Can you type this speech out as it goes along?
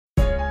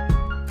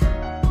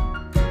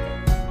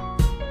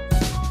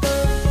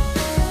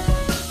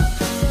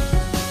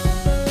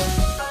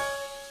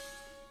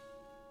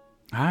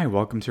Hi,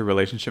 welcome to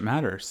Relationship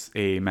Matters,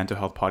 a mental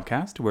health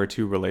podcast where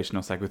two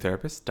relational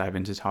psychotherapists dive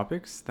into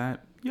topics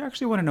that you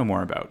actually want to know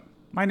more about.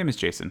 My name is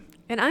Jason,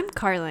 And I'm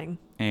Carling.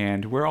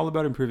 and we're all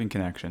about improving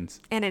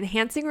connections. And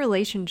enhancing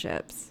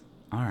relationships.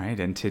 All right,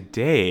 and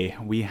today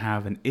we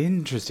have an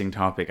interesting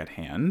topic at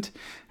hand.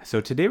 So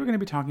today we're going to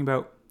be talking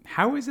about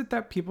how is it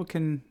that people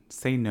can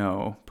say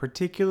no,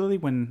 particularly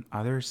when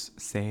others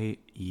say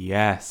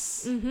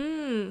yes.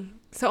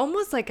 So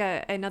almost like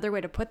another way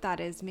to put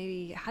that is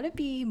maybe how to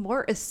be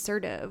more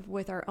assertive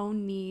with our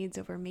own needs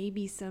over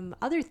maybe some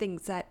other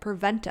things that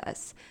prevent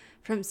us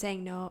from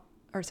saying no.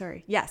 Or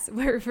sorry, yes,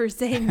 we're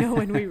saying no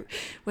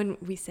when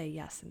we say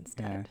yes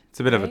instead. Yeah, it's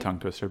a bit of a right? tongue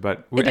twister,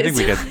 but It I think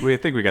is.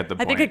 we get the I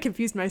point. think I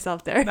confused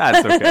myself there.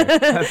 That's okay.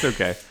 That's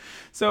okay.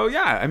 So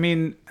yeah, I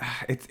mean,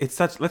 it's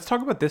such. Let's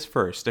talk about this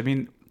first. I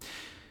mean,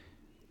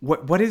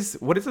 what is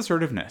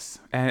assertiveness,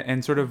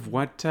 and sort of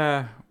what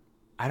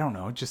I don't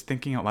know. Just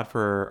thinking out loud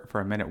for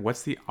a minute.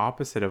 What's the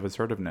opposite of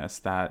assertiveness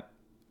that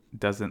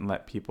doesn't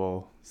let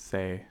people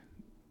say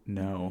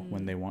no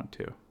when they want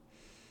to?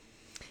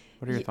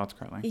 What are your thoughts,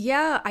 Carly?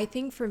 Yeah, I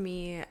think for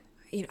me,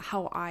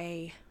 how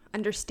I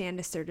understand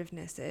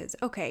assertiveness is,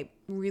 okay,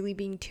 really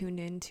being tuned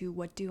into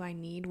what do I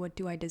need, what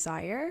do I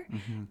desire,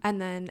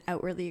 and then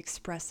outwardly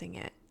expressing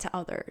it to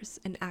others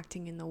and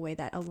acting in the way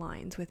that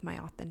aligns with my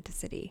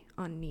authenticity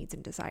on needs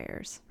and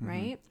desires,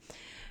 right?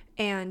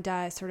 And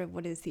sort of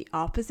what is the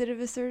opposite of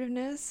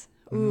assertiveness?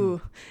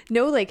 Ooh,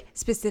 no like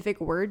specific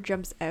word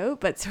jumps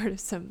out, but sort of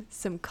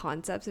some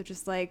concepts of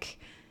just like,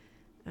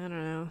 I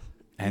don't know.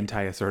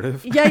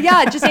 Anti-assertive.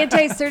 Yeah, just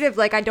anti-assertive.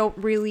 Like I don't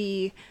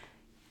really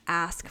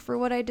ask for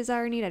what I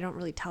desire or need. I don't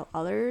really tell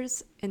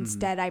others.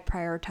 Instead, I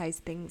prioritize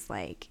things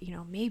like,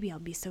 maybe I'll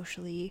be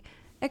socially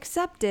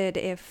accepted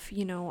if,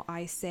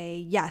 I say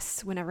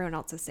yes when everyone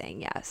else is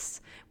saying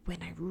yes,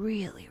 when I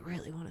really,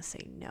 really want to say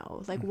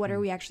no. Like what are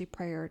we actually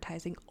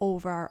prioritizing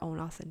over our own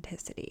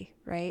authenticity,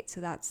 right?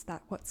 So that's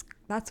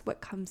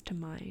what comes to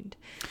mind.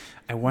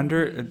 I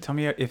wonder, tell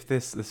me if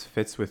this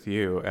fits with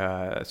you,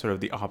 sort of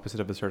the opposite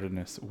of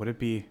assertiveness. Would it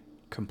be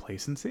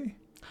complacency?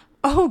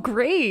 Oh,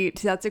 great.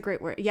 That's a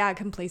great word. Yeah,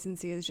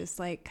 complacency is just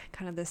like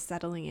kind of the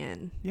settling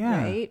in,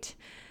 right?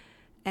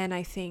 And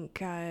I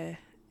think, I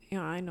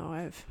know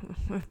I've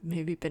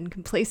maybe been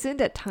complacent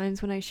at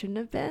times when I shouldn't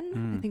have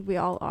been. I think we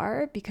all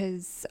are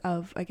because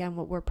of, again,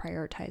 what we're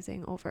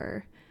prioritizing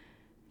over,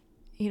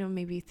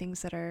 maybe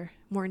things that are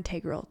more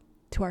integral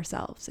to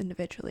ourselves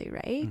individually,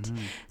 right?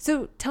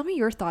 So tell me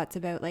your thoughts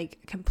about like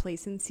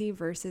complacency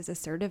versus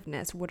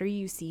assertiveness. What are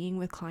you seeing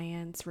with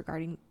clients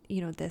regarding,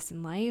 this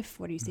in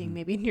life? What are you seeing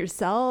maybe in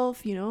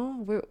yourself?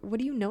 What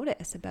do you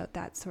notice about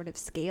that sort of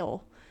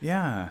scale?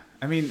 Yeah,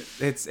 I mean,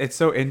 it's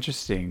so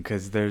interesting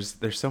because there's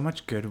so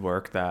much good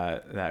work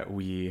that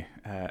we,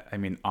 I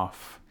mean,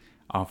 off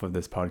of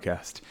this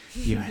podcast,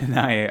 you and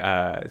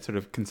I sort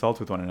of consult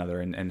with one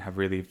another and have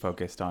really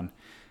focused on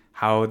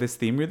how this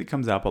theme really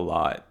comes up a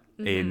lot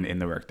in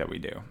the work that we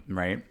do,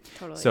 right?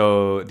 Totally.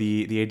 So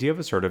the idea of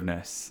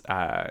assertiveness,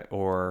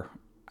 or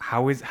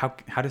how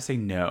to say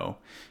no,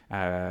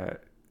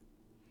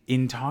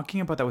 in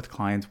talking about that with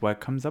clients, what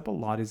comes up a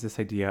lot is this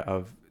idea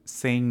of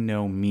saying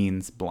no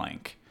means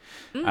blank.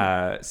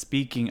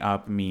 Speaking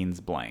up means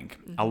blank.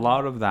 A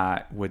lot of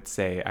that would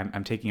say,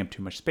 I'm taking up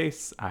too much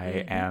space.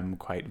 I am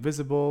quite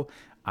visible.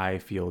 I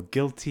feel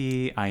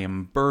guilty. I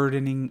am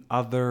burdening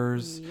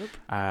others,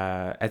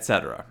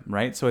 etc.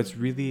 Right? So it's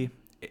really,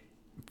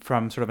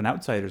 from sort of an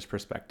outsider's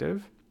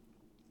perspective,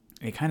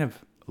 it kind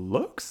of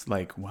looks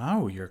like,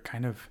 wow, you're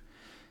kind of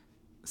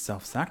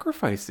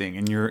self-sacrificing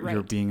and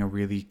you're being a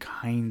really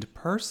kind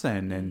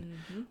person,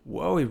 and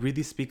whoa, it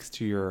really speaks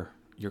to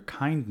your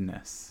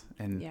kindness.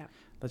 And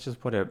let's just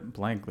put it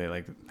blankly,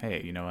 like,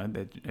 hey, you know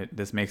what,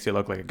 this makes you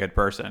look like a good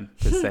person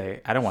to say,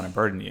 I don't want to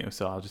burden you,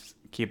 so I'll just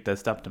keep this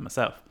stuff to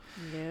myself.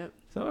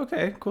 So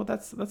okay, cool,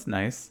 that's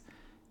nice.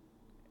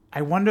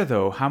 I wonder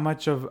though, how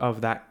much of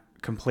that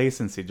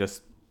complacency,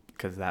 just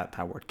because that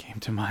word came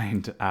to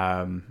mind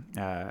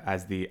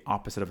as the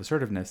opposite of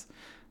assertiveness,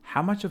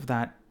 how much of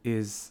that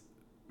is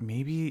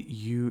maybe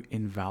you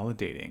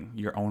invalidating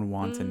your own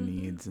wants and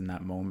needs in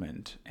that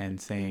moment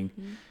and saying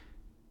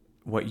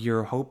what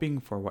you're hoping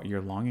for, what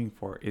you're longing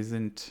for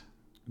isn't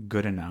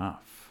good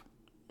enough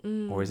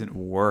or isn't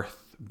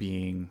worth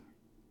being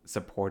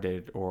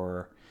supported,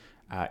 or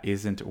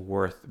isn't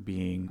worth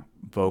being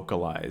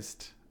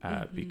vocalized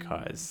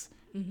because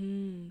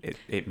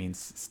it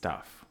means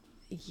stuff.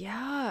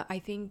 Yeah, I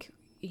think,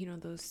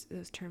 those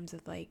terms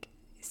of like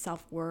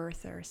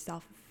self-worth or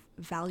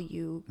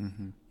self-value,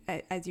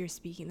 as you're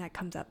speaking, that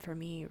comes up for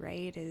me,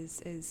 right?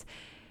 Is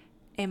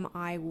am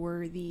I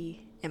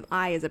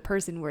as a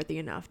person worthy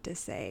enough to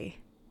say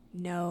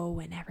no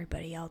when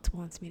everybody else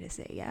wants me to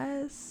say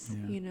yes?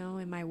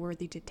 Am I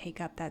worthy to take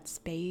up that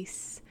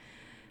space?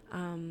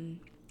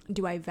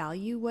 Do I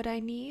value what I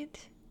need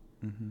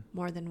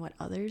more than what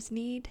others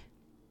need?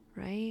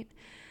 Right?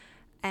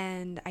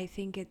 And I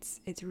think it's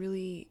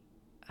really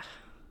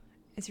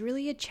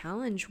a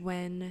challenge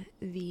when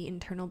the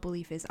internal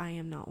belief is I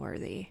am not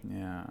worthy.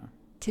 Yeah.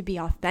 To be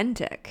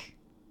authentic,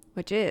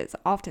 which is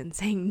often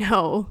saying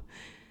no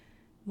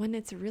when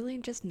it's really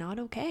just not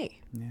okay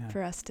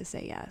for us to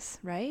say yes,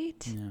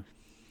 right? Yeah.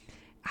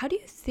 How do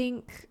you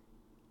think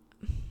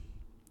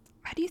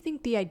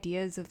the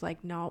ideas of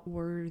like not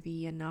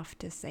worthy enough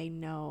to say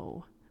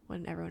no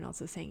when everyone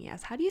else is saying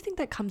yes, how do you think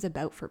that comes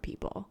about for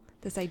people?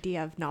 This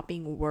idea of not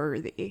being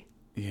worthy.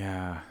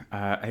 Yeah.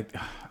 I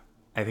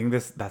think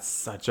that's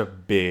such a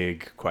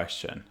big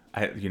question.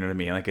 You know what I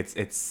mean? Like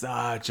it's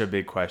such a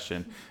big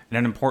question and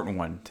an important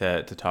one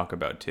to talk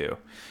about too,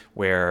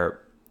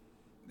 where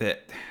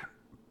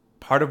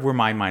part of where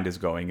my mind is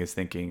going is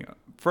thinking,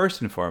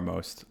 first and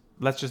foremost,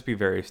 let's just be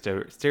very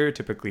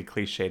stereotypically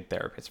cliched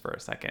therapists for a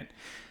second.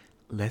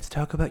 Let's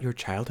talk about your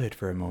childhood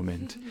for a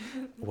moment.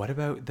 What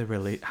about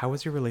how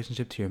was your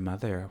relationship to your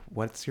mother?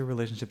 What's your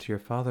relationship to your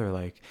father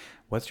like?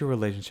 What's your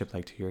relationship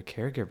like to your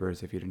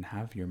caregivers if you didn't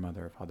have your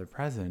mother or father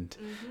present?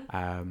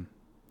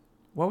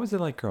 What was it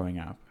like growing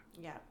up?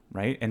 Yeah.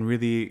 Right? And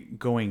really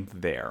going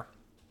there.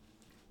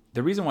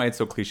 The reason why it's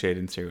so cliched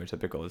and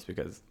stereotypical is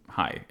because,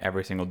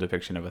 every single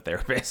depiction of a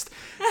therapist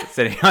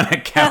sitting on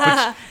a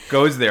couch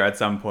goes there at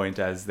some point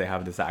as they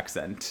have this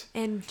accent.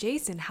 And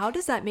Jason, how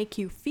does that make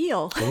you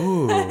feel?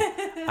 Ooh,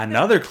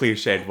 another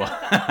cliched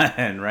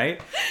one, right?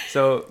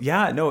 So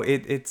yeah, no,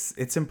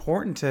 it's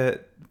important to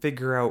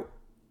figure out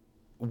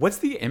what's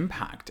the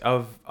impact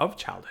of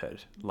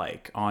childhood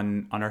like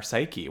on our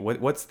psyche.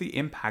 What's the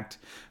impact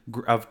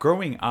of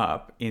growing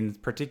up in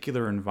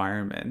particular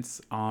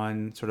environments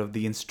on sort of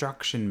the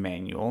instruction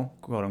manual,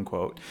 quote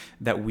unquote,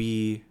 that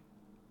we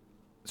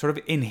sort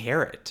of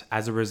inherit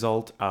as a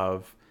result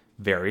of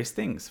various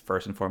things.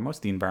 First and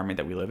foremost, the environment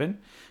that we live in,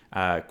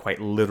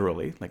 quite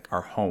literally, like our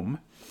home,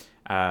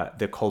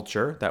 the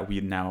culture that we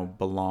now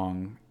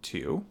belong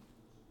to.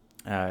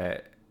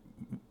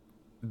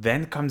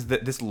 Then comes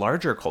this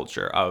larger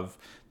culture of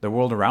the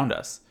world around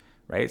us,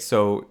 right?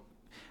 So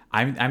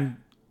I'm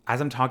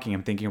as I'm talking,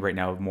 I'm thinking right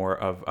now of more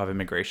of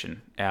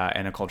immigration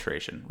and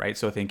acculturation, right?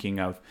 So thinking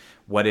of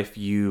what if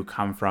you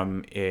come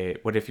from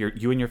what if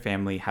you and your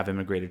family have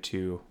immigrated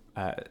to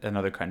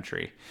another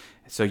country.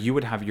 So you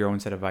would have your own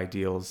set of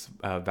ideals,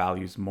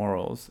 values,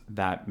 morals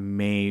that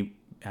may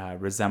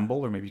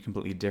resemble or maybe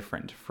completely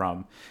different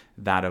from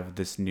that of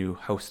this new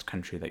host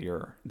country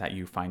that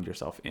you find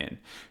yourself in.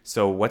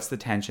 So what's the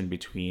tension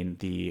between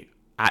the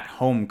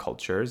at-home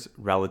cultures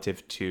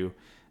relative to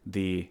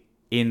the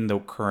in the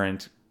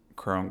current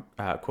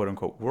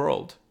quote-unquote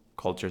world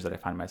cultures that I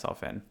find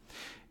myself in?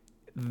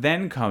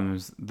 Then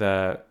comes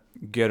the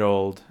good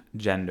old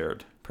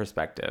gendered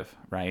perspective,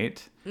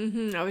 right?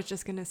 I was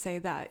just gonna say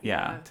that.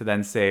 Yeah. To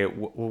then say,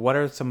 what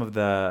are some of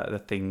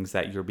the things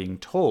that you're being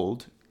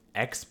told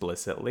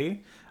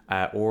explicitly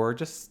or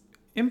just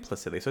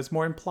implicitly? So it's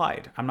more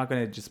implied. I'm not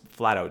going to just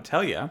flat out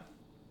tell you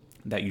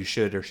that you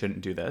should or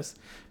shouldn't do this,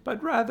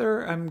 but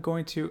rather I'm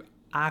going to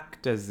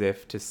act as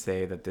if to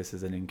say that this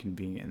is an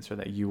inconvenience or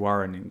that you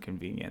are an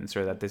inconvenience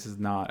or that this is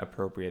not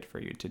appropriate for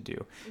you to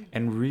do,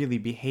 and really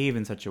behave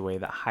in such a way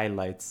that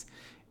highlights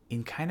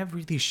in kind of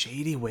really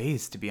shady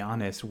ways, to be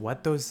honest,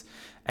 what those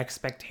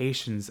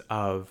expectations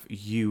of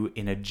you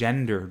in a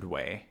gendered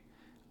way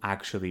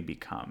actually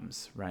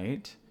becomes,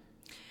 right?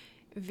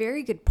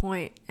 Very good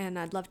point. And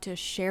I'd love to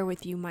share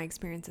with you my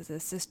experience as a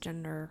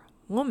cisgender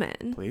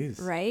woman. Please.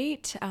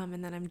 Right?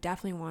 And then I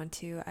definitely want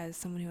to, as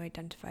someone who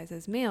identifies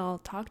as male,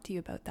 talk to you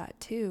about that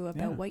too,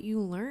 about what you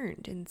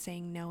learned in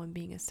saying no and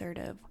being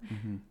assertive.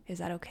 Is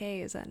that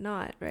okay? Is that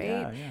not?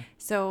 Right? Yeah.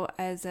 So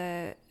as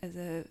a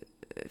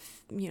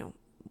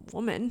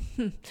woman,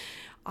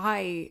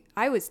 I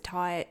was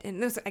taught,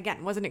 and this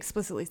again wasn't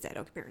explicitly said.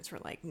 Okay, parents were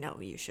like, no,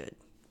 you should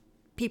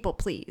people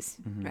please,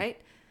 right?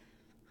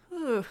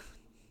 Ooh,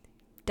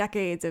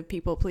 decades of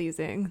people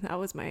pleasing. That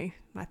was my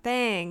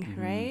thing,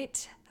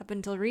 right? Up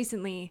until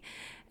recently.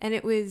 And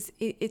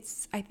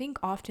it's I think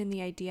often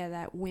the idea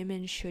that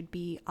women should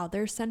be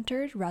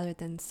other-centered rather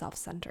than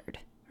self-centered,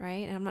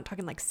 right? And I'm not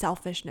talking like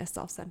selfishness,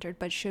 self-centered,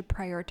 but should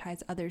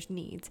prioritize others'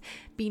 needs,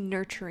 be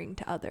nurturing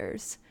to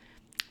others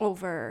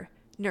over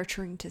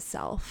nurturing to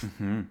self,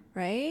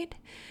 right?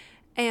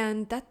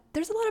 And that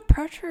there's a lot of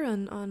pressure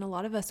on a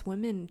lot of us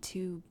women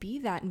to be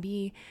that and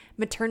be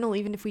maternal,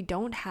 even if we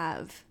don't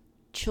have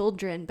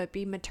children, but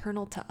be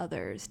maternal to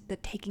others, the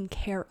taking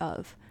care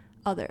of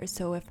others.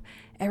 So if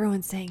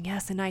everyone's saying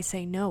yes and I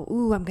say no,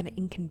 I'm going to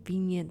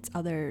inconvenience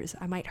others.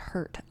 I might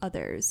hurt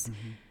others.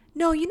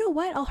 No, you know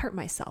what? I'll hurt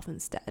myself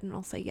instead and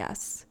I'll say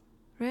yes,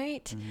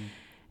 right?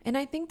 And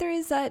I think there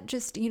is that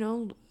just,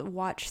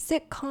 watch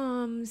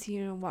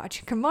sitcoms,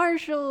 watch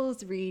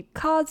commercials, read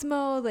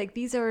Cosmo. Like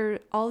these are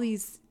all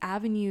these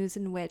avenues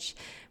in which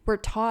we're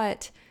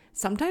taught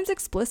sometimes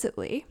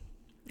explicitly,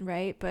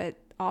 right? But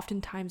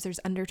oftentimes there's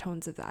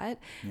undertones of that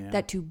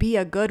to be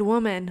a good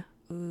woman,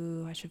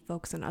 I should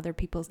focus on other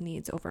people's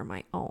needs over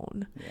my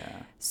own.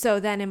 Yeah. So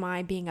then am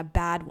I being a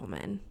bad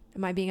woman?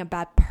 Am I being a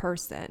bad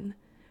person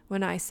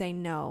when I say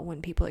no,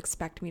 when people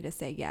expect me to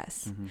say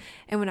yes?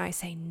 And when I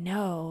say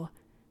no,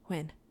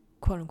 when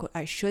quote unquote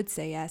I should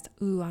say yes,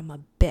 I'm a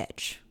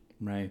bitch.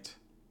 Right.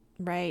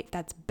 Right?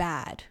 That's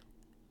bad.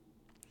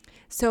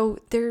 So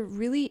there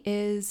really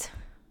is,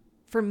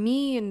 for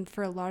me and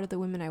for a lot of the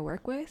women I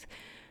work with,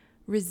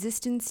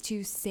 resistance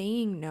to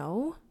saying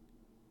no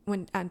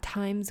when at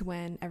times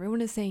when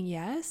everyone is saying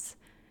yes,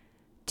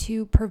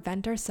 to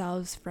prevent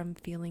ourselves from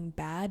feeling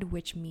bad,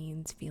 which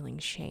means feeling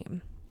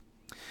shame.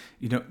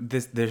 You know,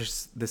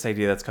 there's this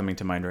idea that's coming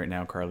to mind right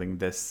now, Carling,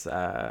 this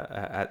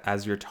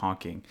as you're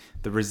talking,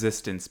 the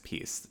resistance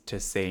piece to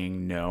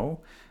saying no.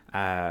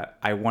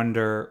 I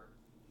wonder,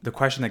 the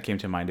question that came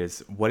to mind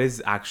is, what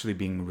is actually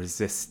being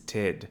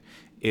resisted?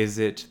 Is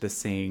it the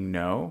saying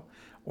no,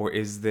 or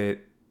is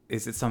it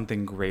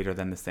something greater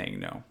than the saying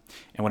no?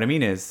 And what I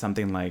mean is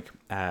something like,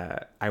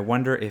 I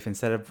wonder if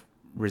instead of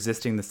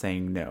resisting the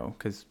saying no,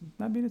 because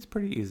I mean, it's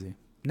pretty easy.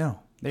 No,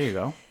 there you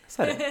go. I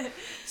said it.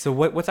 So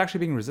what's actually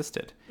being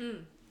resisted?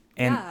 And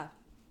yeah.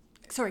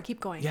 Sorry, keep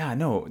going. Yeah,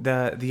 no,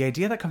 the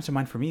idea that comes to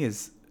mind for me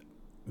is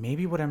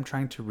maybe what I'm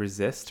trying to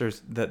resist, or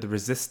the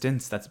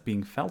resistance that's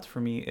being felt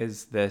for me,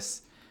 is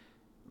this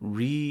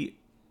rewriting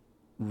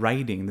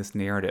this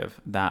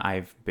narrative that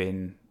I've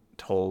been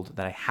told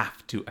that I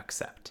have to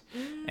accept.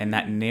 And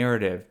that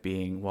narrative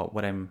being, well,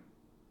 what I'm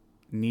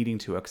needing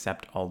to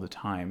accept all the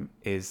time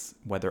is,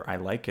 whether I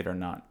like it or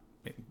not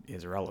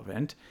is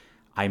irrelevant.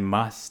 I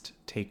must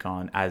take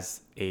on,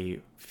 as a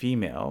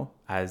female,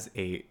 as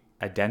a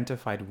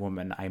identified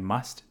woman, I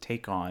must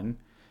take on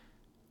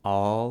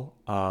all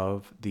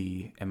of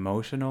the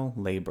emotional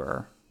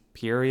labor,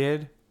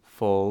 period,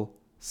 full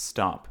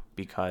stop,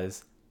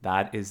 because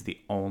that is the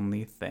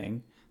only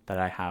thing that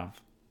I have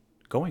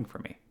going for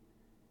me.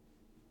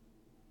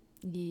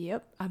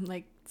 Yep. I'm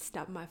like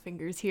snapping my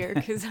fingers here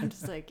because I'm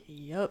just like,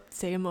 yep,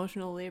 say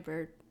emotional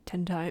labor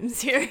 10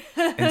 times here.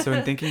 And so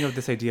in thinking of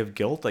this idea of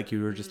guilt, like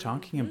you were just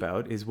talking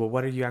about, is, well,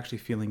 what are you actually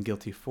feeling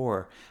guilty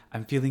for?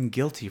 I'm feeling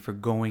guilty for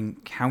going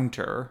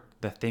counter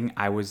the thing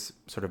I was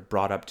sort of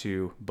brought up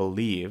to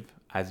believe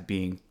as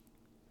being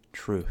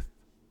truth.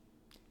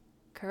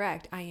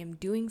 Correct. I am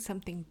doing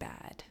something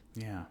bad.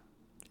 Yeah.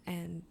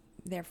 And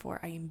therefore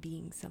I am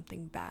being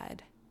something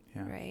bad.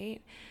 Yeah.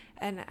 Right.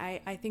 And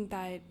I think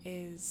that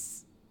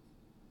is,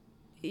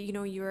 you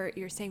know,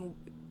 you're saying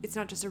it's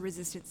not just a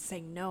resistance to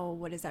saying no.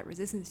 What is that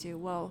resistance to?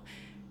 Well,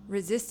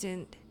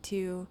 resistant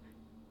to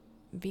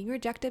being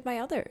rejected by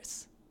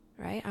others,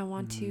 right? I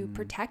want to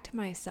protect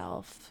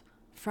myself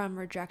from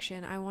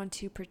rejection. I want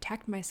to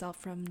protect myself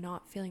from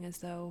not feeling as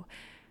though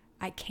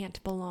I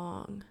can't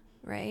belong,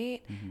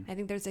 right? I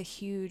think there's a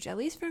huge, at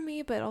least for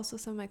me, but also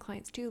some of my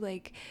clients too,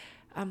 like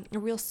a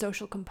real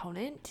social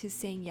component to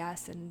saying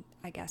yes and,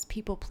 I guess,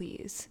 people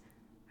please,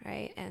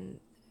 right? And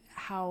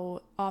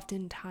how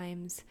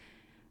oftentimes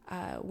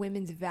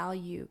women's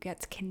value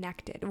gets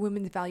connected,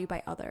 women's value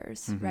by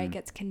others, right,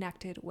 gets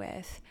connected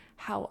with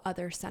how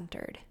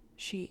other-centered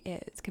she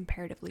is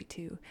comparatively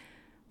to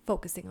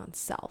focusing on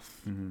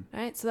self,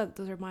 right? So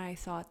those are my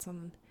thoughts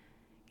on,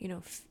 you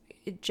know,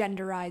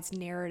 genderized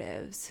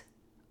narratives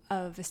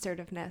of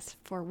assertiveness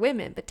for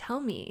women. But tell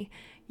me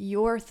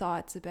your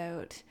thoughts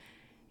about,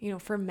 you know,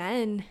 for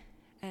men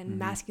and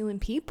masculine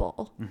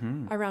people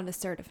around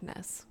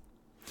assertiveness.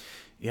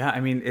 Yeah, I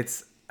mean,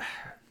 it's,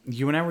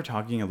 you and I were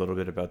talking a little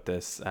bit about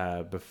this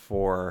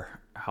before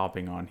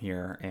hopping on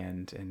here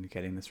and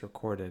getting this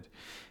recorded.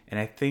 And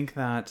I think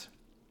that,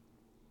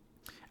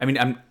 I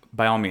mean,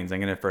 by all means, I'm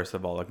going to first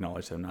of all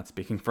acknowledge that I'm not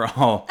speaking for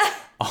all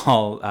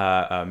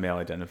male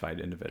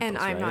identified individuals. And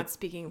I'm right? not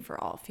speaking for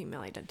all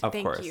female identified.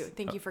 Thank course. you.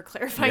 Thank you for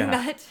clarifying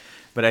that.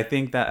 But I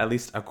think that, at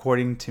least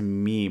according to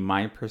me,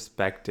 my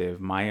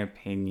perspective, my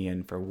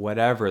opinion, for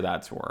whatever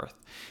that's worth,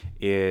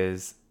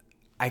 is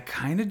I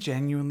kind of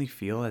genuinely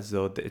feel as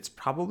though it's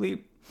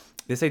probably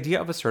this idea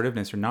of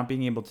assertiveness, or not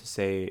being able to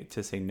say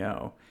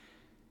no.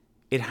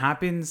 It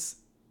happens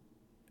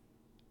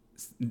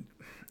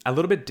a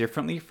little bit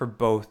differently for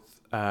both.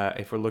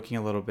 If we're looking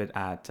a little bit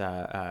at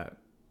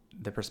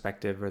the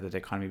perspective or the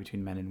dichotomy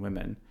between men and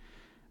women,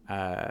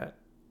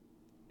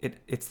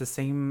 it's the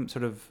same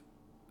sort of,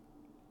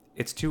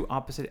 it's two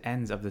opposite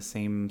ends of the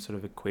same sort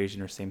of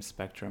equation or same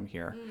spectrum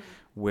here,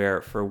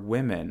 where for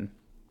women,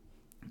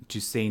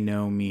 to say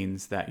no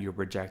means that you're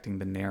rejecting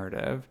the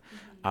narrative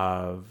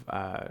of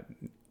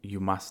you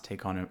must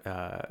take on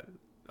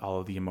all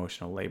of the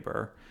emotional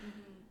labor.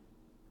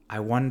 I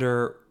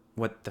wonder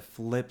what the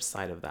flip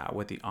side of that,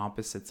 what the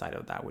opposite side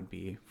of that would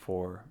be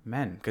for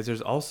men, because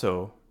there's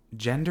also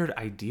gendered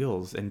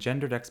ideals and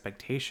gendered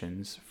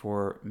expectations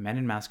for men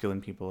and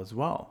masculine people as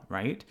well,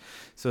 right?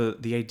 So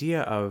the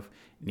idea of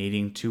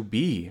needing to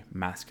be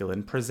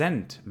masculine,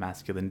 present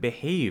masculine,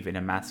 behave in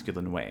a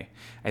masculine way.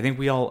 I think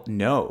we all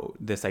know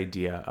this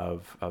idea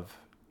of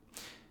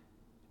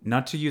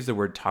not to use the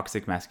word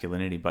toxic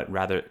masculinity, but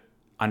rather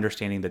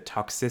understanding the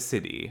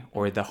toxicity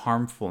or the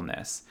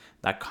harmfulness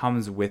that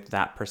comes with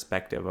that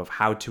perspective of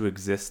how to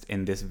exist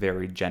in this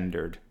very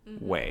gendered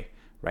way,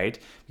 right?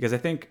 Because I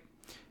think,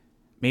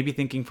 maybe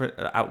thinking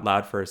out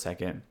loud for a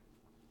second,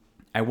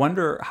 I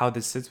wonder how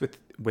this sits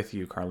with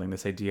you, Carling,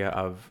 this idea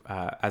of,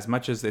 as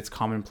much as it's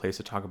commonplace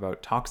to talk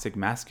about toxic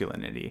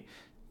masculinity,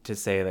 to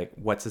say like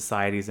what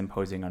society is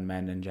imposing on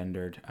men and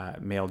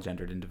male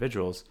gendered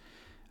individuals,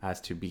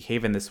 as to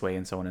behave in this way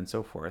and so on and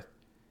so forth.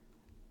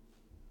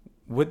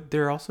 Would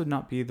there also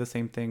not be the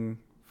same thing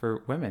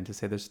for women to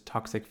say there's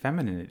toxic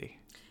femininity?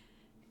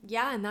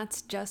 Yeah, and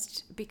that's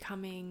just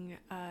becoming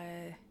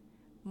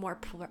more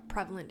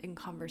prevalent in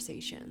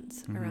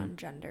conversations around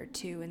gender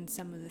too. And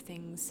some of the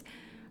things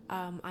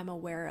I'm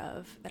aware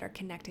of that are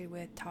connected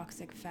with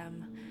toxic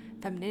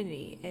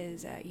femininity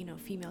is,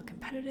 female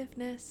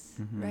competitiveness,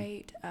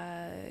 right?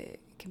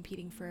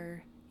 Competing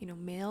for,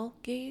 male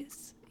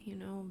gaze,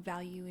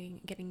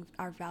 getting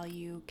our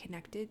value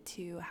connected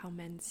to how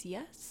men see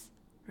us,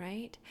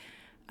 right?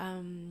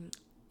 And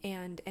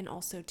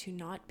also to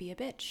not be a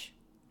bitch.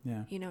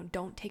 Yeah.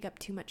 Don't take up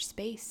too much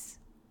space,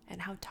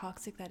 and how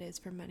toxic that is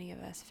for many of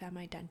us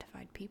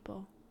femme-identified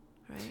people,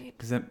 right?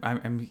 Because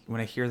when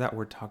I hear that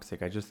word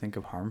toxic, I just think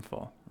of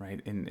harmful, right?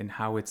 In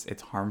how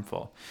it's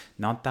harmful.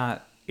 Not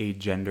that a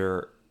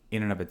gender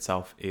in and of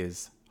itself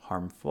is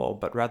harmful,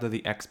 but rather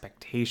the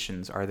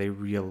expectations. Are they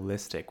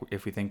realistic?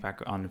 If we think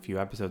back on a few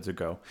episodes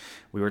ago,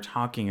 we were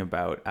talking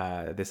about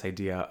this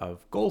idea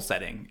of goal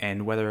setting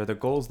and whether the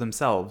goals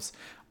themselves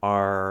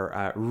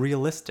are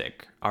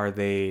realistic. Are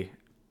they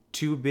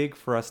too big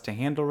for us to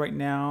handle right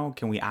now?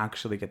 Can we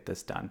actually get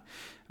this done?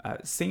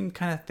 Same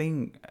kind of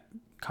thing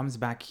comes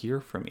back here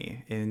for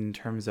me in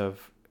terms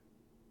of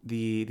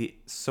the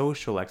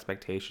social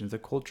expectations, the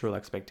cultural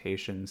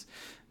expectations,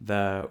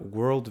 the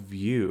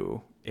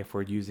worldview, if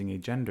we're using a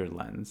gender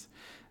lens,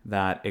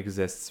 that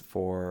exists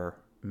for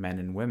men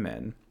and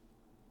women.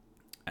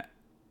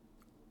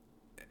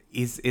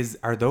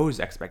 Are those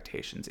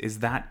expectations? Is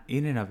that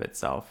in and of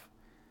itself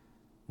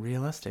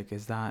realistic?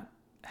 Is that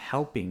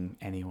helping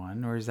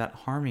anyone, or is that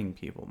harming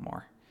people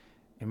more?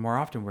 And more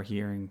often we're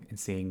hearing and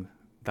seeing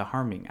the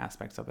harming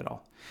aspects of it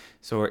all.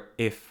 So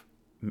if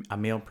a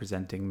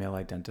male-presenting,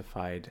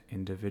 male-identified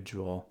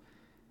individual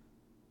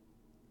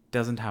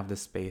doesn't have the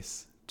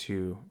space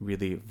to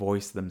really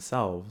voice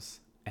themselves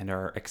and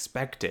are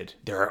expected,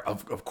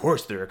 of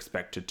course they're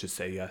expected to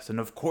say yes, and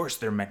of course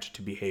they're meant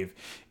to behave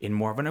in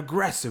more of an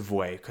aggressive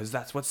way because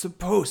that's what's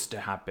supposed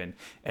to happen.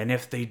 And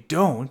if they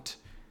don't,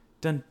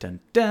 dun dun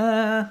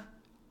dun,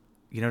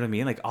 you know what I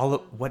mean? Like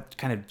what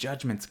kind of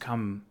judgments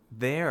come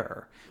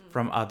there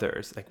from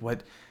others? Like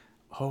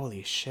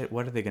holy shit,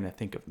 what are they going to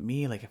think of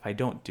me? Like if I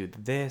don't do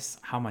this,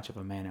 how much of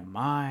a man am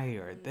I,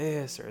 or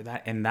this or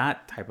that, and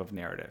that type of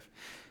narrative,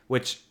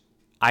 which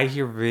I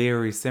hear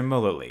very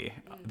similarly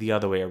the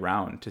other way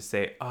around, to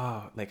say,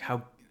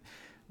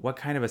 what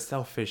kind of a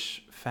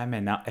selfish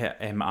feminine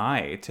am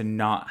I to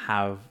not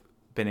have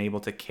been able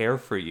to care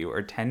for you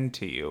or tend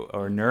to you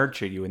or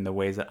nurture you in the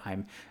ways that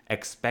I'm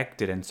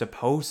expected and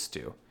supposed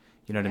to.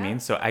 You know what I mean?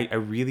 So I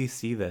really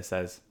see this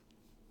as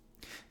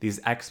these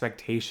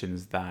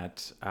expectations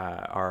that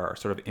are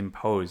sort of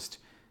imposed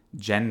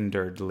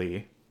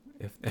genderedly,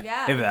 if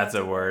that's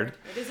a word.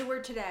 It is a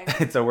word today.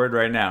 It's a word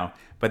right now.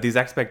 But these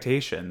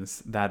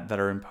expectations that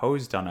are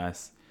imposed on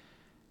us,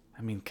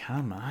 I mean,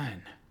 come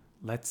on.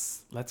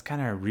 Let's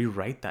kind of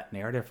rewrite that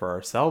narrative for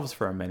ourselves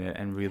for a minute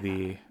and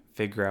really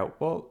figure out,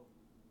 well,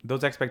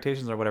 those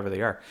expectations are whatever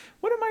they are.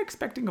 What am I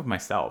expecting of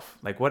myself?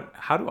 Like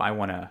how do I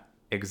want to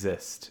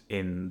exist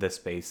in this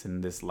space,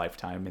 in this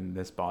lifetime, in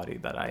this body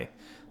that I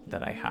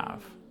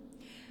have?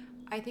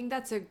 I think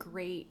that's a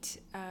great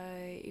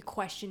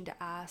question to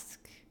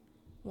ask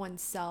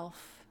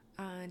oneself,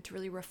 to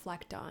really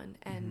reflect on.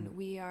 And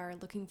we are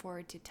looking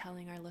forward to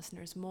telling our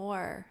listeners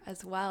more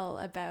as well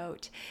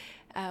about,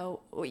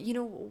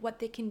 what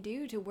they can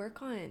do to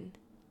work on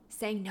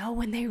saying no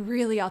when they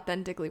really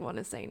authentically want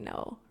to say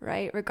no,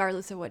 right?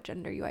 Regardless of what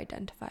gender you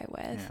identify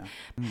with.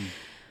 Yeah.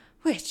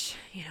 Which,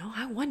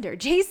 I wonder,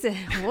 Jason,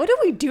 what do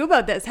we do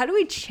about this? How do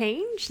we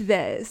change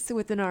this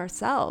within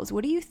ourselves?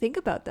 What do you think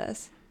about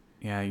this?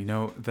 Yeah,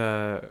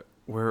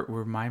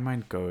 where my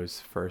mind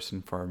goes first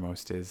and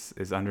foremost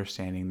is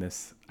understanding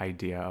this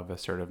idea of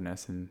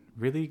assertiveness and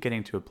really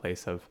getting to a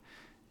place of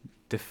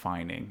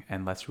defining.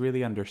 And let's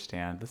really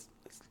understand this.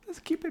 Let's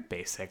keep it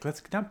basic.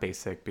 Let's not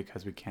basic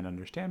because we can't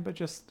understand, but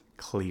just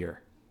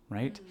clear,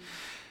 right?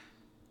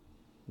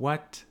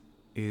 What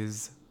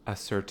is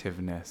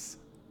assertiveness?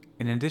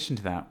 In addition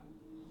to that,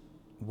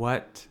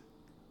 what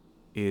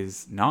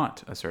is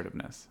not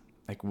assertiveness?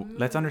 Like,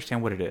 let's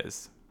understand what it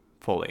is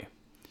fully.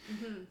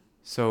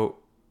 So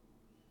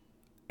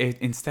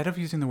instead of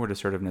using the word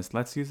assertiveness,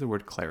 let's use the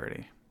word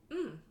clarity.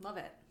 Love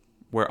it.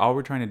 Where all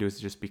we're trying to do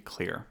is just be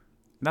clear.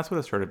 And that's what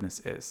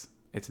assertiveness is.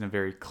 It's in a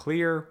very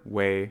clear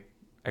way,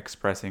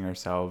 expressing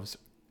ourselves,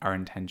 our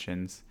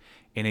intentions,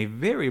 in a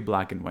very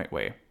black and white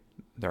way.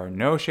 There are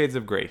no shades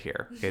of gray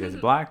here. It is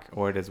black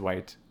or it is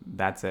white.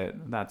 That's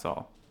it. That's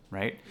all.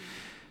 Right?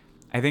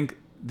 I think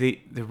the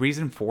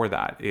reason for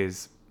that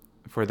is,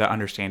 for the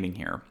understanding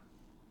here,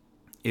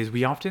 is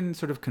we often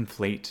sort of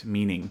conflate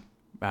meaning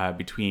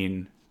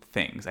between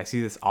things. I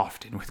see this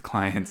often with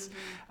clients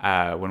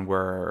when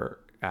we're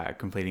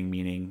conflating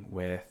meaning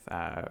with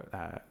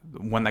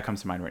one that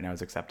comes to mind right now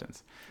is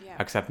acceptance.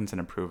 Acceptance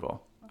and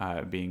approval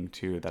being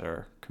two that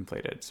are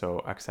conflated. So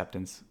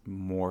acceptance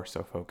more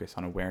so focused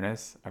on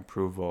awareness,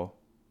 approval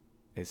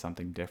is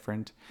something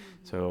different.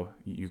 So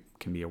you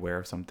can be aware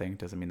of something.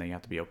 Doesn't mean that you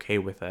have to be okay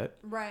with it.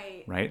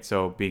 Right.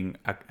 So being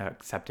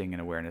accepting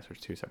and awareness are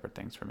two separate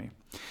things for me.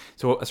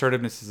 So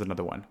assertiveness is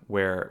another one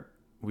where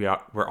we're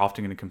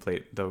often going to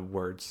conflate the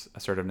words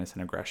assertiveness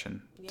and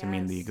aggression to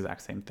mean the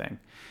exact same thing.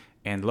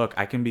 And look,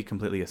 I can be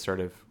completely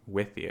assertive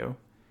with you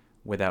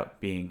without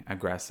being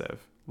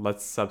aggressive.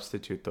 Let's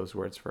substitute those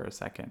words for a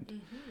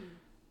second.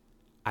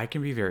 I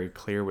can be very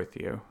clear with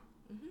you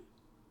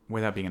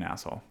without being an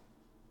asshole.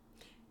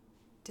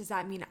 Does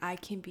that mean I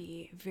can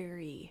be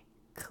very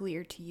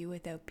clear to you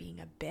without being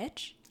a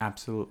bitch?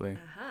 Absolutely.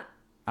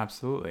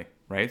 Absolutely.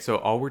 Right. So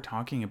all we're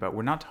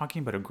not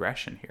talking about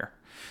aggression here.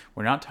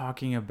 We're not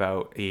talking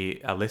about a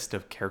list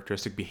of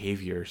characteristic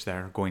behaviors that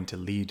are going to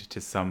lead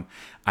to some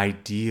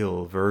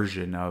ideal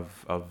version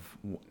of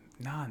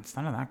no, it's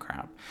none of that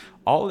crap.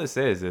 All this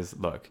is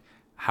look,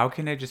 how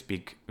can I just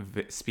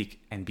speak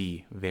and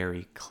be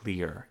very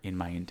clear in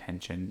my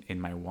intention,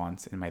 in my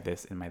wants, in my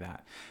this, in my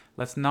that?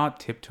 Let's not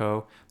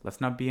tiptoe.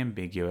 Let's not be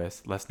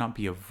ambiguous. Let's not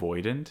be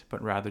avoidant,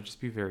 but rather just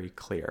be very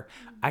clear.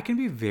 I can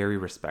be very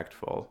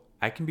respectful.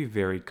 I can be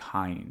very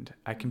kind.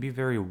 I can be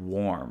very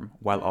warm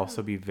while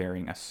also be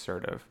very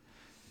assertive.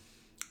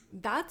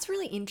 That's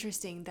really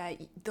interesting that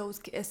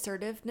those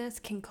assertiveness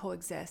can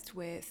coexist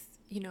with,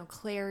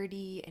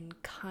 clarity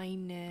and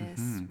kindness,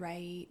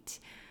 right?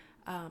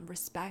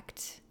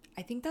 Respect.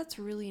 I think that's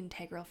really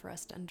integral for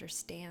us to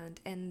understand.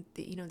 And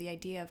the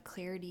idea of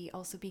clarity,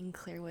 also being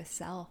clear with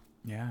self.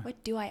 Yeah.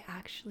 What do I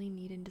actually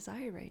need and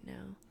desire right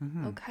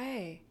now?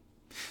 Okay.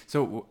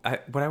 So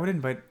what I would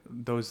invite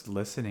those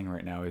listening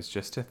right now is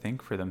just to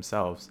think for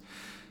themselves,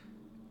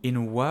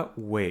 in what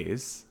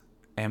ways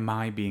am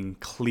I being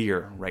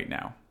clear right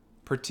now?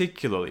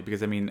 Particularly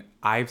because,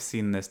 I've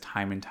seen this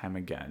time and time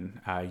again.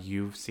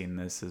 You've seen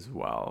this as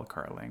well,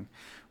 Carling,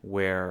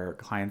 where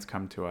clients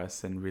come to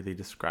us and really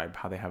describe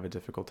how they have a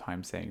difficult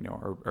time saying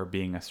no or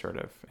being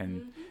assertive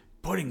and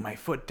putting my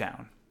foot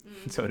down,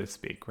 so to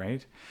speak,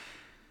 right?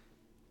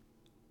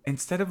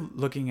 Instead of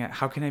looking at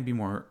how can I be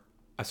more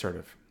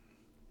assertive?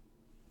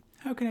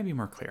 How can I be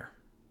more clear?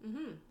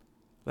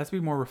 Let's be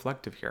more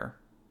reflective here.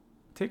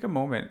 Take a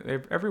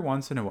moment every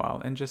once in a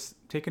while and just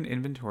take an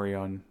inventory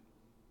on,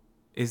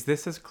 is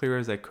this as clear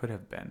as I could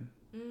have been?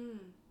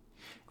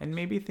 And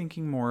maybe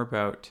thinking more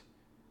about,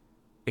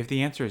 if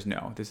the answer is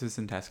no, this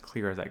isn't as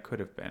clear as I could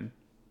have been,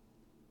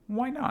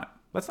 why not?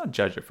 Let's not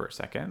judge it for a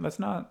second. Let's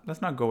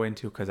not go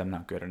into because I'm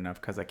not good enough,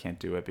 because I can't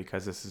do it,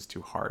 because this is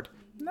too hard.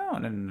 No.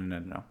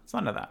 It's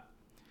none of that.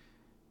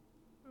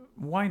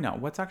 Why not?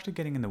 What's actually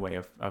getting in the way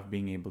of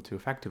being able to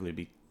effectively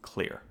be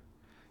clear?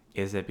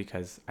 Is it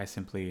because I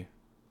simply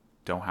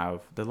don't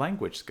have the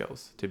language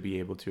skills to be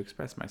able to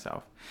express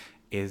myself?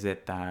 Is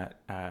it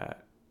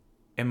that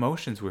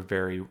emotions were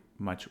very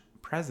much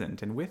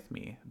present and with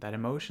me, that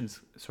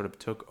emotions sort of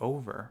took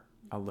over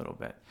a little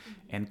bit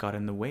and got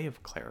in the way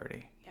of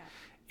clarity? Yeah.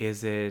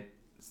 Is it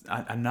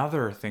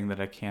another thing that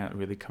I can't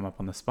really come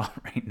up on the spot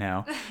right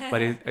now,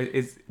 but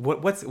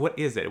what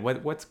is it?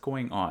 What's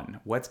going on?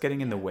 What's getting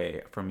in the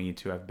way for me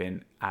to have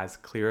been as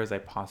clear as I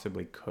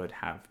possibly could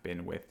have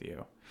been with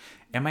you?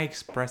 Am I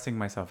expressing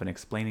myself and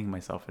explaining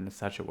myself in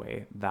such a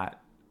way that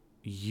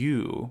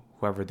you,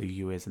 whoever the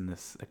you is in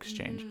this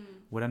exchange,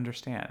 would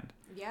understand?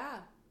 Yeah.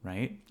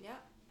 Right? Yeah.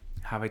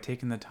 Have I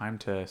taken the time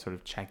to sort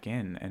of check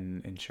in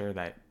and ensure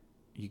that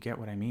you get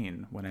what I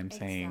mean when I'm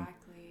saying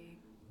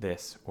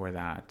this or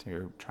that,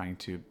 or trying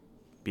to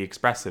be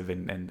expressive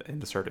and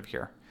assertive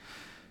here?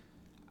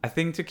 I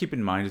think to keep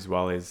in mind as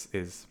well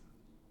is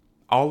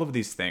all of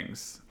these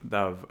things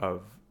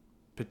of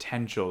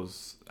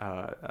potentials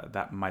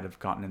that might have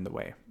gotten in the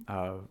way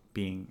of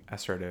being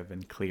assertive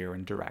and clear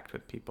and direct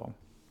with people.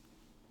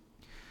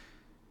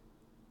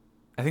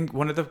 I think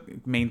one of the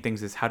main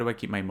things is, how do I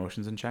keep my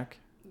emotions in check?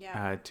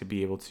 Yeah. To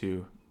be able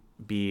to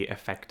be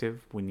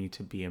effective, we need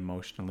to be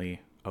emotionally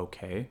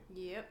okay.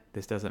 Yep.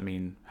 This doesn't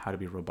mean how to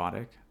be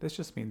robotic. This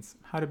just means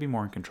how to be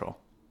more in control.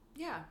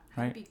 Yeah.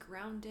 How to be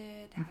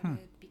grounded, how to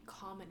be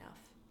calm enough.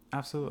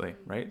 Absolutely.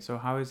 Right. So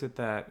how is it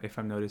that if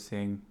I'm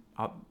noticing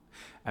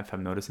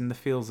the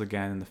feels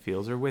again, and the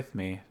feels are with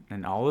me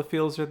and all the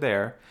feels are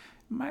there,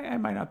 I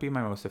might not be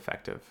my most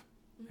effective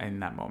in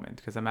that moment,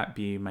 because I might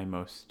be my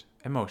most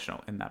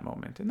emotional in that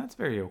moment. And that's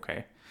very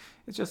okay.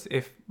 It's just,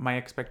 if my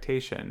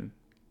expectation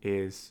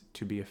is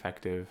to be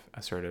effective,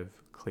 assertive,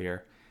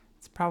 clear,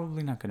 it's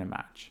probably not going to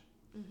match.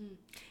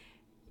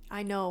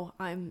 I know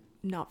I'm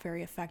not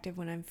very effective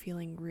when I'm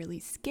feeling really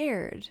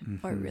scared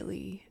or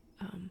really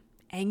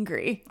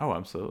angry. Oh,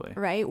 absolutely.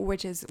 Right?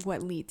 Which is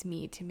what leads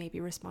me to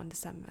maybe respond to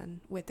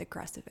someone with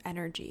aggressive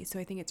energy. So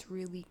I think it's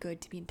really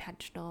good to be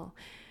intentional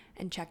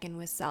and check in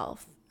with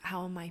self.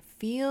 How am I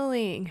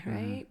feeling?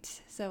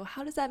 Right? So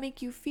how does that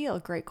make you feel?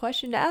 Great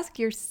question to ask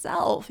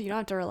yourself. You don't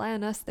have to rely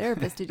on us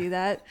therapists to do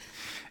that.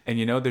 And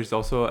there's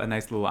also a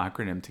nice little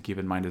acronym to keep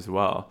in mind as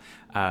well.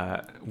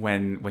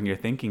 When you're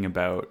thinking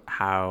about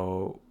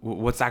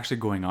what's actually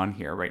going on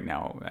here right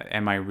now.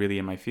 Am I really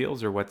in my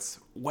feels, or what's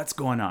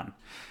going on?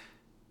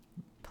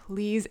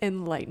 Please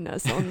enlighten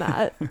us on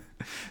that.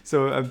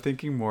 So I'm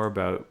thinking more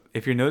about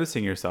if you're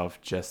noticing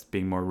yourself just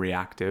being more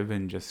reactive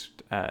and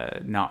just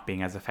not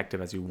being as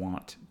effective as you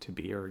want to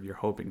be or you're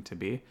hoping to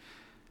be,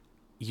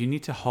 you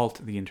need to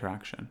halt the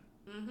interaction.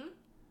 Mm-hmm.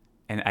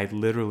 And I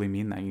literally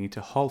mean that. You need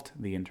to halt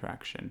the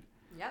interaction.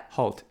 Yep.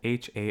 Halt,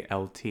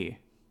 HALT.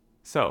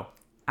 So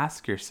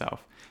ask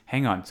yourself,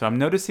 hang on. So I'm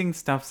noticing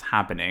stuff's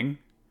happening.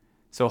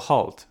 So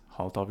halt.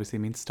 Halt obviously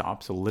means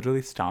stop. So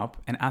literally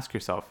stop and ask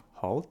yourself,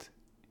 halt,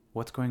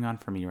 what's going on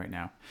for me right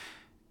now?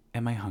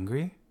 Am I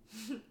hungry?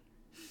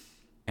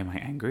 Am I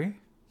angry?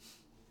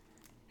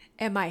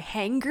 Am I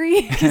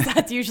hangry? Because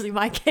that's usually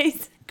my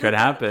case. Could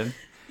happen.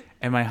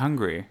 Am I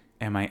hungry?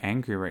 Am I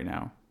angry right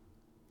now?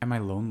 Am I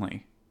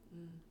lonely?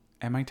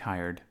 Am I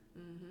tired?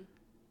 Mm-hmm.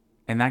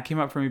 And that came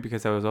up for me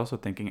because I was also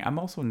thinking, I'm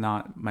also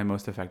not my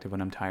most effective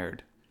when I'm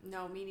tired.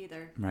 No, me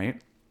neither. Right?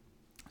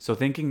 So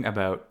thinking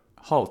about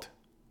halt.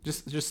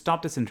 Just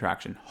stop this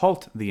interaction.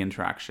 Halt the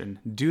interaction.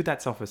 Do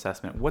that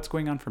self-assessment. What's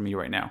going on for me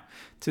right now?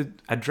 To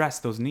address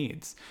those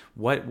needs.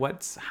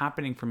 What's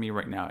happening for me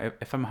right now?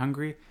 If I'm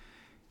hungry,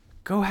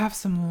 go have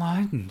some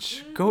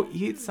lunch. Go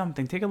eat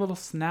something. Take a little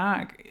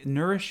snack.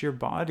 Nourish your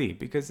body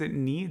because it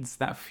needs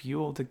that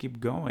fuel to keep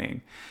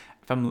going.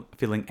 If I'm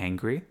feeling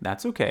angry,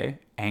 that's okay.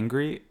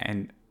 Angry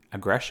and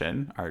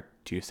aggression are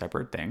two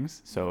separate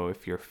things. So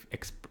if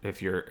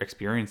you're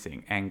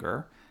experiencing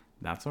anger,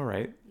 that's all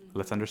right.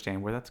 Let's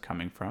understand where that's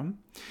coming from.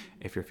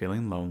 If you're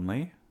feeling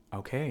lonely,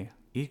 okay,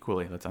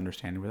 equally, let's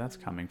understand where that's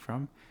coming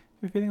from.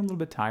 If you're feeling a little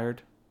bit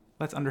tired,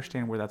 let's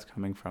understand where that's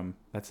coming from.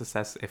 Let's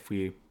assess if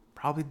we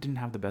probably didn't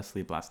have the best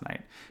sleep last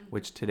night,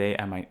 which today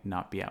I might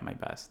not be at my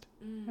best.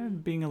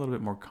 And being a little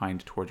bit more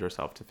kind towards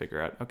yourself to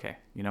figure out, okay,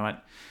 you know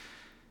what?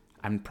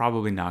 I'm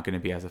probably not going to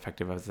be as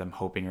effective as I'm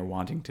hoping or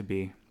wanting to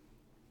be.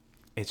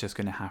 It's just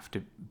going to have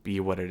to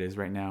be what it is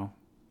right now.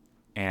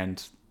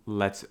 And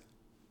let's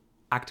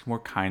act more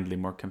kindly,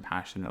 more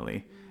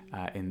compassionately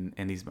in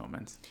these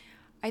moments.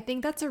 I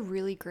think that's a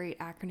really great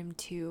acronym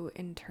too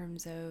in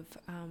terms of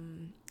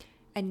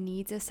a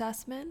needs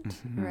assessment,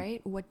 mm-hmm.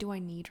 right? What do I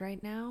need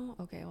right now?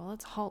 Okay, well,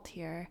 let's halt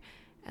here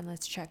and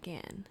let's check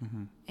in.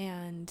 Mm-hmm.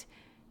 And,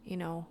 you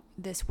know,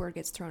 this word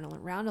gets thrown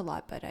around a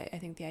lot, but I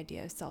think the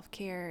idea of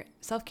self-care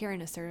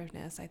and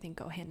assertiveness, I think,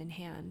 go hand in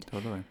hand.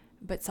 Totally.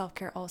 But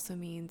self-care also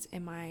means,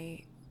 am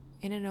I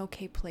in an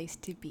okay place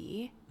to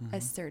be mm-hmm.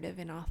 assertive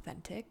in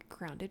authentic,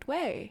 grounded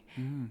way?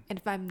 Mm. And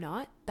if I'm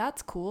not,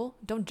 that's cool.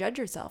 Don't judge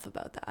yourself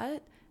about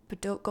that, but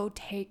don't go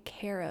take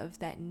care of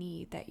that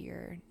need that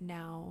you're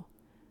now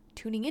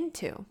tuning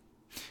into.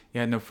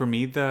 Yeah, no, for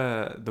me,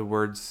 the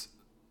words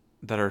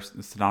that are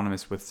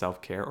synonymous with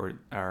self-care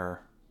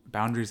are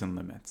boundaries and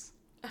limits.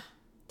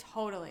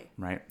 Totally.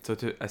 Right. So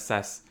to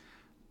assess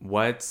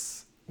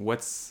what's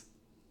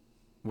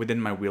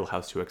within my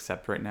wheelhouse to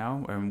accept right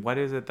now, and what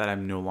is it that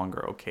I'm no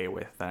longer okay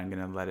with, that I'm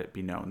going to let it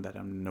be known that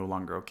I'm no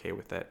longer okay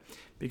with it.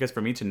 Because for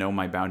me to know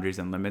my boundaries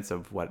and limits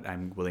of what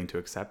I'm willing to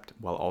accept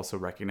while also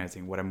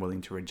recognizing what I'm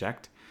willing to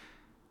reject,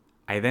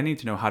 I then need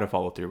to know how to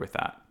follow through with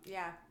that.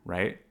 Yeah.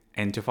 Right?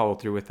 And to follow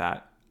through with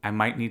that, I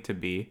might need to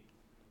be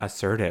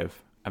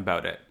assertive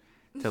about it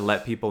to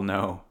let people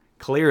know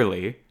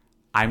clearly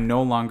I'm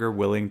no longer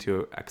willing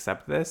to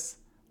accept this,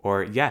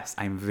 or yes,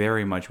 I'm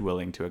very much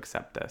willing to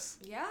accept this.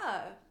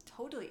 Yeah.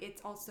 Totally.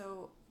 It's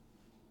also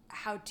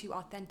how to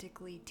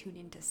authentically tune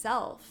into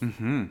self.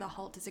 Mm-hmm. The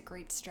halt is a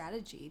great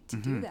strategy to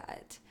do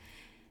that.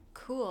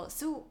 Cool.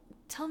 So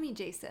tell me,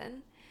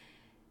 Jason.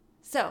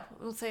 So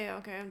we'll say,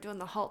 okay, I'm doing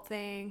the halt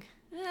thing.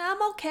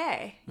 I'm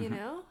okay. You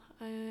know,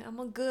 I'm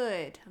all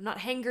good. I'm not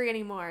hangry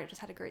anymore. I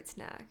just had a great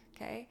snack.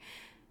 Okay.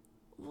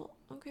 Well,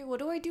 okay. What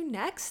do I do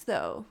next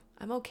though?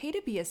 I'm okay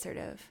to be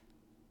assertive,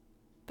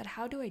 but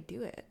how do I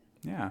do it?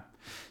 Yeah.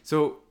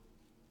 So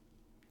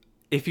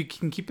if you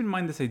can keep in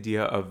mind this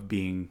idea of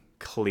being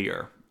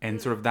clear, and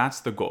sort of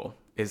that's the goal,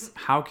 is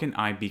how can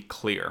I be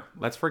clear?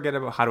 Let's forget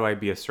about how do I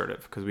be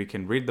assertive, because we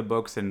can read the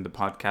books and the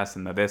podcasts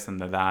and the this and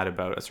the that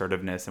about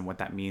assertiveness and what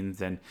that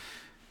means and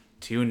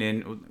tune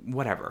in,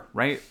 whatever,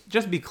 right?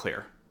 Just be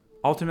clear.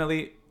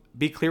 Ultimately,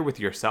 be clear with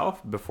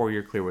yourself before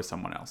you're clear with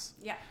someone else.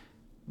 Yeah.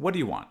 What do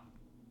you want?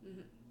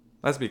 Mm-hmm.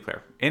 Let's be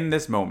clear. In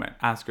this moment,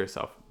 ask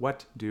yourself,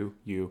 what do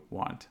you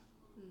want?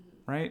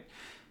 Mm-hmm. Right?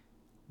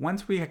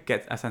 Once we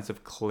get a sense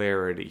of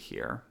clarity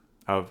here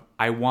of,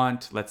 I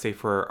want, let's say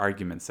for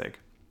argument's sake,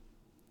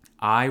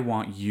 I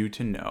want you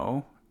to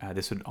know,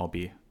 this would all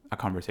be a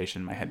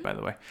conversation in my head, by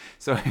the way.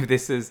 So if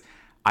this is,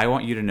 I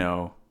want you to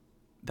know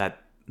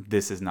that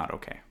this is not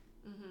okay.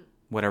 Mm-hmm.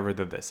 Whatever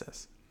the this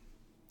is.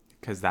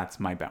 Because that's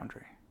my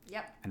boundary.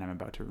 Yep. And I'm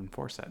about to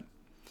enforce it.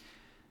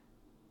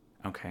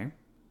 Okay.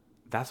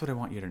 That's what I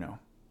want you to know.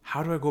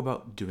 How do I go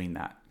about doing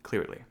that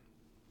clearly?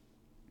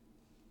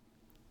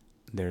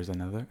 There's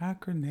another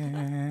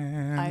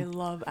acronym. I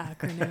love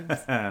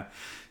acronyms.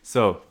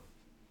 So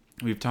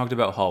we've talked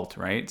about HALT,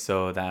 right?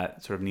 So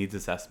that sort of needs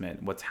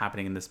assessment. What's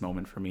happening in this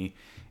moment for me?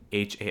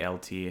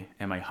 HALT.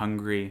 Am I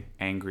hungry,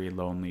 angry,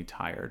 lonely,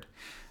 tired?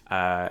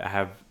 I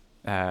have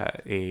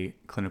a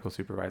clinical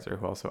supervisor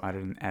who also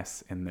added an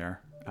S in there.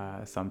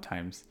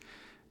 sometimes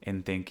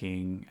in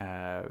thinking,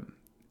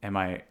 am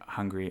I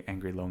hungry,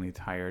 angry, lonely,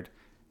 tired?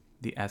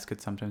 The S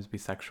could sometimes be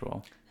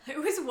sexual. I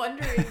was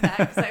wondering that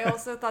because I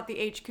also thought the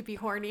H could be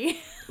horny.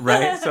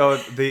 Right? So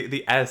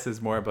the S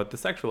is more about the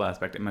sexual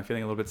aspect. Am I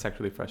feeling a little bit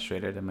sexually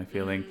frustrated? Am I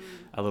feeling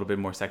a little bit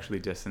more sexually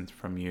distant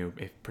from you,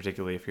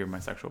 particularly if you're my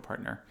sexual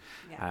partner?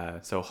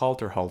 Yeah. So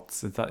halt or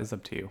halts, it's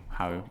up to you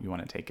how you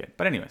want to take it.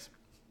 But anyways,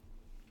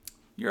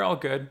 you're all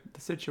good.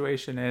 The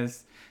situation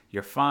is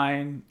you're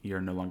fine.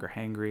 You're no longer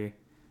hangry.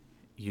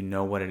 You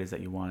know what it is that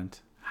you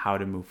want, how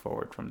to move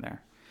forward from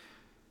there.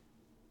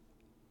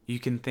 You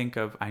can think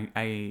of,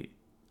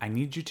 I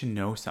need you to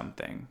know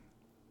something,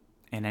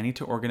 and I need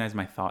to organize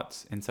my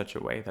thoughts in such a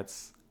way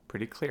that's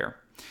pretty clear.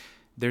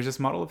 There's this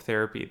model of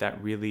therapy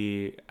that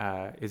really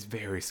is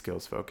very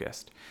skills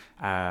focused,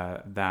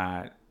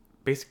 that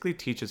basically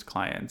teaches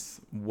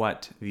clients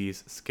what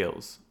these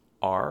skills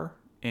are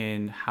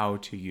and how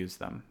to use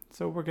them.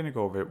 So we're going to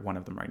go over one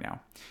of them right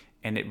now.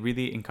 And it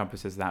really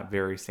encompasses that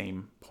very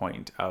same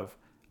point of,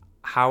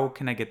 how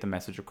can I get the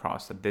message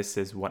across that this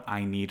is what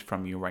I need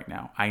from you right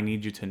now? I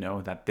need you to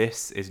know that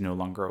this is no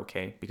longer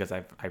okay, because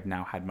I've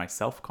now had my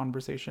self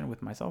conversation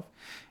with myself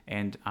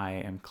and I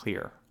am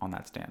clear on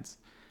that stance.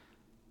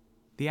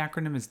 The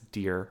acronym is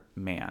Dear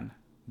Man,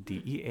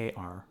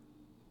 DEARMAN.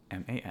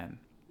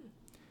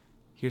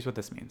 Here's what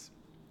this means.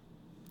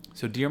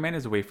 So Dear Man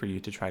is a way for you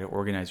to try to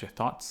organize your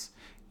thoughts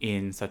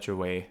in such a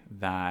way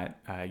that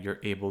you're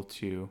able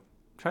to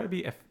try to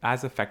be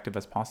as effective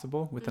as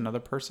possible with another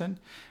person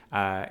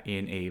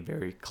in a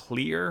very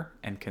clear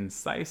and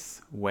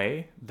concise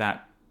way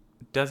that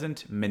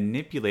doesn't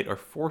manipulate or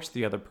force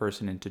the other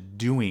person into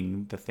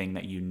doing the thing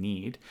that you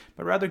need,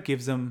 but rather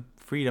gives them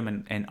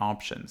freedom and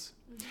options.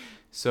 Mm-hmm.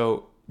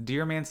 So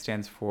Dear Man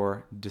stands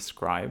for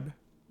describe,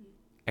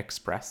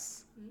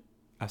 express,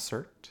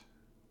 assert,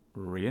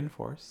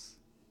 reinforce,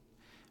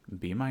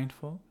 be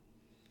mindful,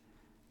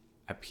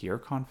 appear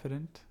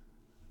confident,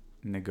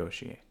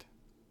 negotiate.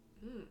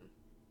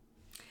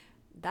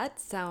 That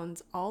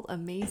sounds all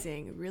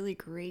amazing. Really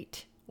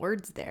great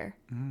words there.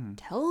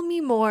 Tell me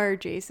more,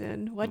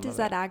 Jason. What does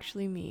that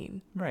actually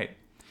mean? Right.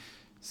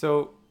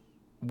 So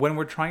when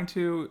we're trying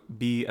to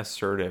be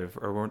assertive,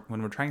 or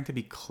when we're trying to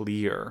be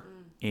clear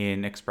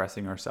in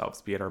expressing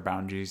ourselves, be it our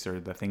boundaries or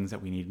the things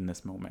that we need in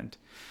this moment,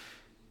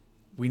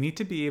 we need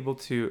to be able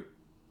to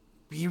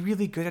be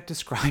really good at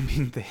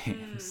describing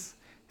things.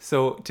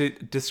 So to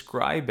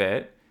describe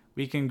it,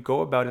 we can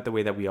go about it the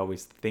way that we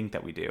always think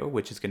that we do,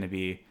 which is going to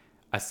be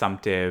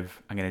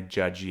assumptive. I'm going to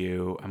judge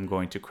you. I'm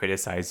going to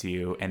criticize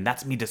you. And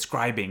that's me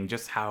describing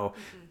just how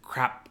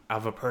crap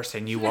of a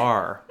person you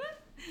are.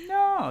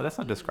 No, that's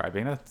not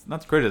describing.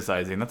 That's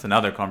criticizing. That's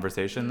another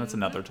conversation. That's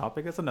another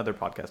topic. That's another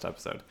podcast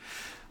episode.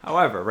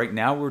 However, right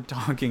now we're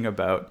talking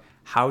about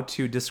how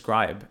to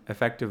describe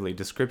effectively.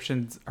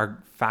 Descriptions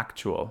are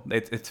factual.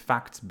 It's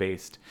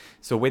facts-based.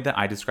 So the way that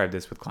I describe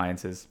this with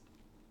clients is,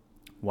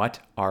 what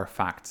are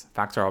facts?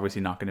 Facts are obviously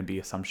not going to be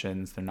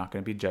assumptions. They're not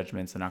going to be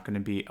judgments. They're not going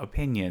to be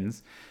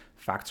opinions.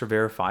 Facts are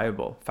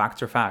verifiable.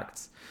 Facts are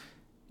facts.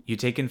 You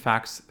take in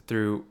facts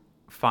through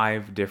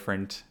 5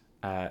 different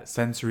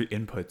sensory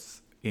inputs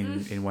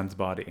in one's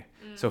body.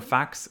 So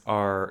facts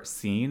are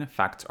seen,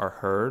 facts are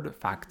heard,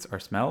 facts are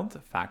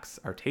smelled, facts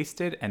are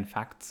tasted, and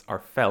facts are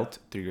felt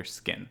through your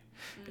skin.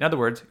 In other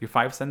words, your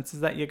 5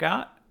 senses that you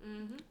got,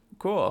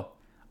 cool.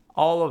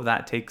 All of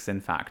that takes in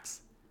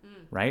facts,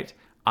 right?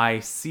 I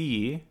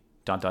see ...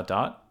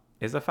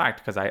 is a fact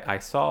because I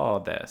saw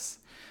this.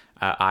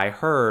 I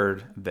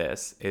heard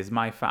this is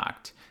my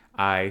fact.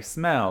 I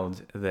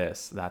smelled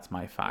this, that's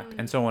my fact,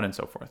 and so on and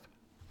so forth.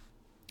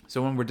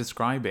 So when we're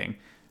describing,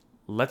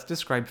 let's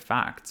describe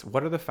facts.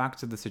 What are the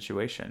facts of the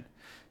situation?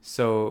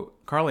 So,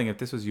 Carling, if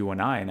this was you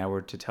and I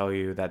were to tell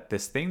you that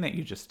this thing that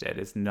you just did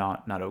is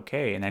not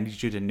okay, and I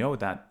need you to know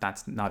that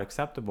that's not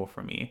acceptable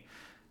for me,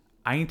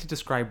 I need to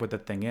describe what the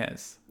thing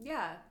is.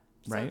 Yeah.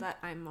 Right? So that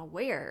I'm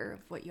aware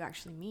of what you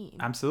actually mean.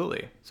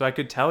 Absolutely. So I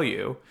could tell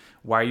you,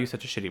 why are you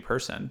such a shitty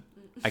person?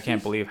 I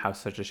can't believe how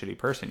such a shitty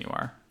person you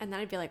are. And then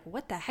I'd be like,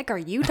 what the heck are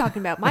you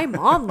talking about? My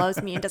mom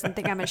loves me and doesn't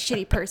think I'm a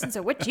shitty person,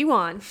 so what you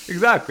on?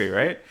 Exactly,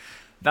 right?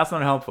 That's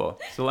not helpful.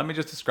 So let me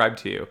just describe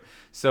to you.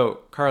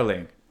 So,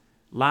 Carling,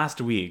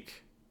 last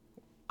week,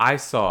 I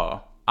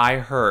saw, I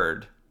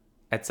heard,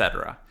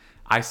 etc.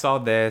 I saw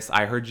this,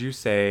 I heard you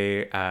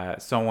say,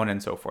 so on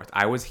and so forth.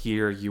 I was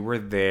here, you were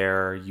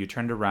there, you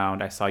turned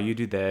around, I saw you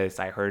do this,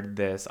 I heard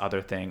this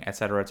other thing,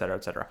 etc., etc.,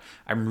 etc.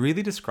 I'm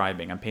really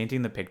describing, I'm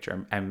painting the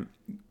picture, I'm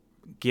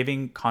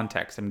giving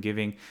context, I'm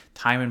giving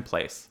time and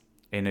place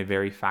in a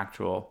very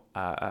factual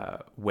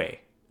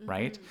way,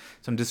 right?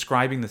 So I'm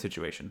describing the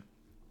situation.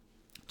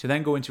 To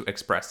then go into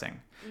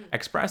expressing.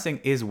 Expressing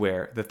is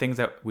where the things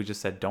that we just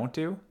said don't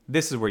do,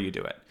 this is where you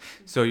do it.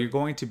 So you're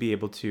going to be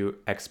able to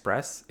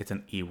express, it's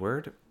an E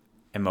word,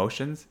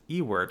 emotions,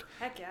 E word.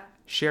 Heck yeah.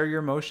 Share your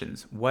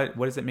emotions. What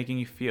is it making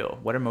you feel?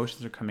 What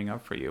emotions are coming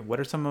up for you? What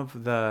are some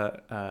of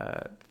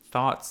the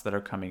thoughts that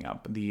are coming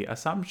up? The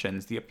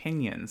assumptions, the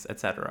opinions,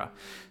 etc.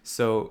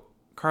 So,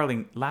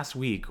 Carling, last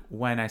week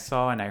when I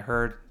saw and I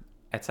heard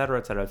etc.,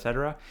 etc.,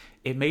 etc.,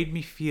 it made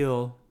me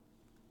feel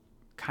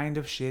kind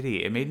of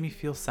shitty. It made me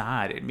feel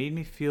sad. It made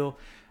me feel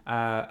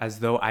as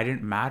though I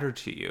didn't matter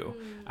to you.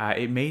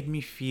 It made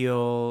me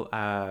feel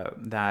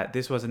that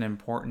this wasn't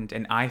important,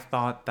 and I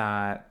thought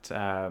that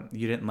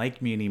you didn't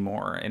like me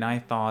anymore, and I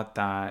thought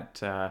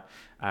that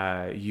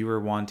you were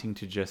wanting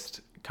to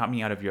just cut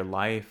me out of your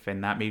life,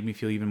 and that made me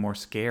feel even more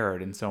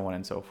scared, and so on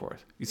and so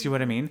forth. You see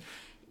what I mean?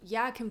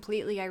 Yeah,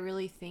 completely. I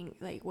really think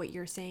like what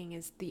you're saying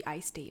is the I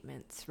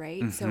statements,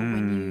 right? So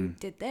when you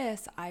did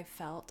this, I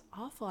felt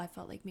awful. I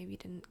felt like maybe you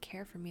didn't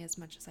care for me as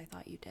much as I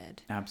thought you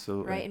did.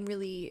 Absolutely. Right. And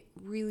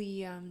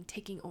really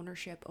taking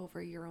ownership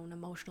over your own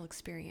emotional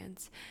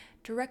experience,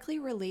 directly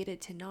related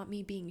to not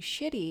me being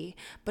shitty,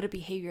 but a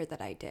behavior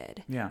that I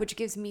did, which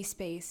gives me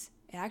space.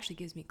 It actually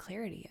gives me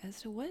clarity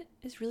as to what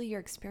is really your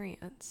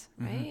experience,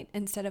 right?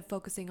 Instead of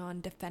focusing on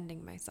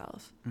defending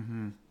myself.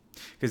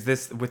 Because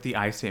this, with the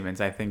I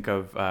statements, I think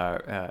of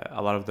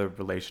a lot of the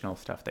relational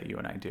stuff that you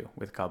and I do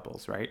with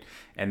couples, right?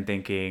 And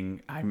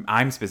thinking,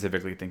 I'm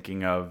specifically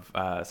thinking of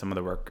some of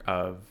the work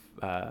of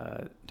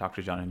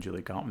Dr. John and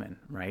Julie Gottman,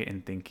 right?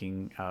 And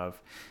thinking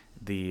of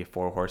the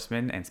Four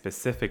Horsemen and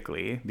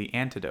specifically the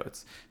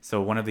antidotes.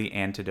 So one of the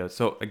antidotes,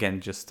 so again,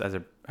 just as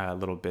a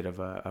little bit of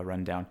a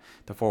rundown,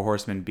 the Four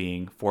Horsemen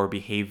being 4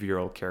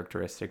 behavioral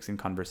characteristics in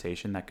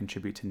conversation that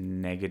contribute to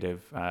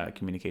negative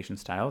communication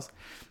styles.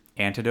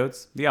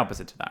 Antidotes, the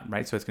opposite to that,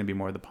 right? So it's going to be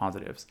more of the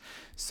positives.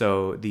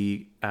 So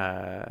the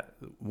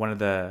one of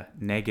the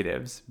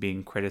negatives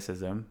being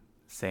criticism,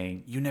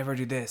 saying, you never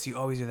do this, you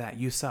always do that,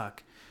 you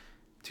suck,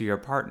 to your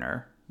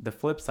partner. The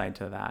flip side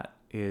to that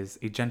is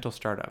a gentle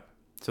startup.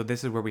 So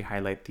this is where we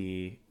highlight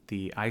the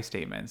I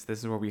statements. This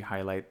is where we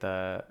highlight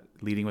the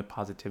leading with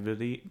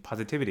positivity,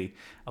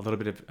 a little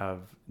bit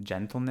of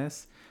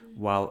gentleness,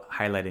 while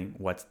highlighting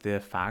what's the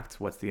fact,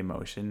 what's the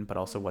emotion, but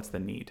also what's the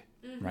need,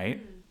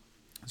 right?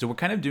 So we're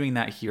kind of doing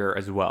that here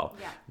as well,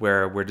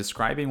 where we're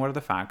describing what are the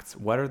facts,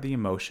 what are the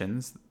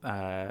emotions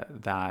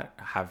that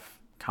have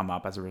come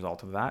up as a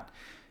result of that,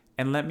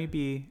 and let me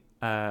be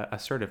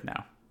assertive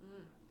now.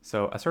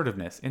 So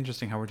assertiveness,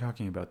 interesting how we're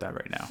talking about that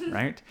right now,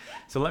 right?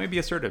 So let me be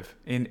assertive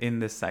in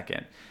this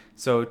second.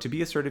 So to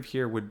be assertive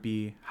here would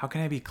be, how can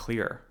I be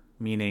clear?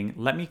 Meaning,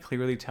 let me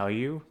clearly tell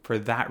you, for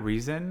that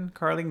reason,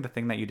 Carling, the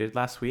thing that you did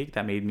last week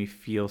that made me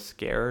feel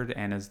scared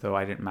and as though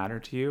I didn't matter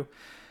to you,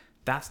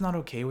 that's not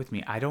okay with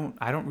me. I don't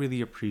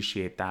really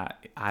appreciate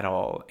that at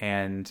all.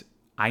 And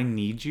I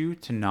need you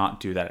to not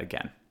do that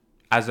again.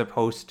 As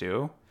opposed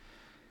to,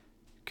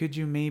 could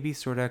you maybe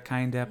sort of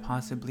kind of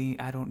possibly,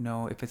 I don't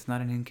know, if it's not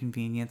an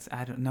inconvenience,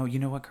 I don't know. You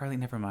know what, Carly?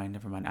 Never mind.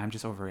 I'm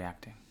just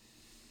overreacting.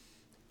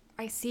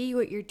 I see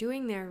what you're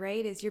doing there,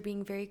 right? Is you're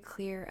being very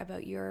clear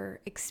about your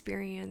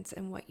experience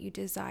and what you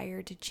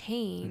desire to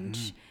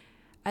change.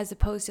 As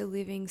opposed to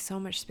leaving so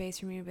much space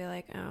for me to be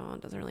like, oh,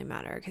 it doesn't really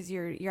matter, because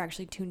you're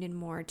actually tuned in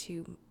more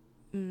to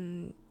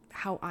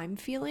how I'm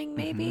feeling,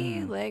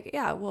 maybe. Like,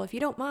 yeah, well, if you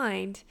don't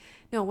mind,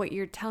 no, what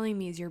you're telling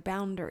me is your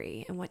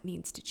boundary and what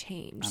needs to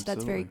change. So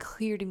that's very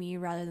clear to me,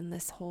 rather than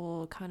this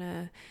whole kind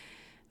of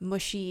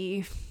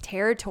mushy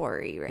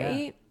territory,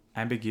 right? Yeah.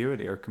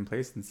 Ambiguity or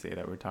complacency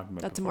that we're talking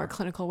about. That's before. A more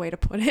clinical way to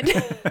put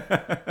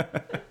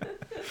it.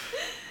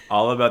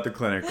 All about the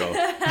clinical.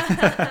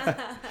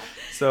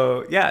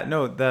 So yeah,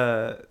 no,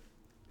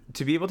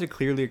 to be able to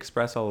clearly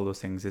express all of those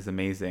things is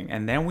amazing.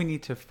 And then we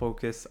need to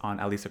focus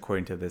on, at least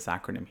according to this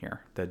acronym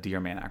here, the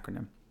Dear Man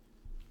acronym,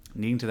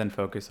 needing to then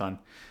focus on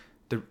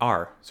the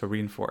R, so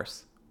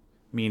reinforce.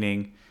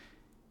 Meaning,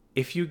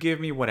 if you give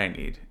me what I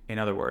need, in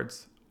other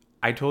words,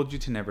 I told you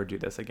to never do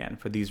this again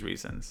for these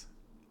reasons.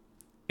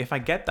 If I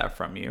get that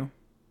from you,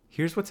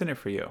 here's what's in it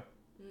for you.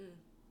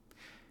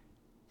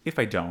 If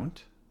I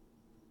don't,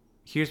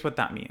 here's what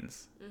that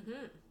means.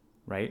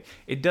 Right?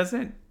 It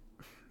doesn't,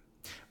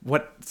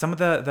 what some of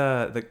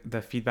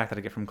the feedback that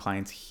I get from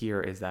clients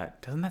here is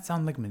that, doesn't that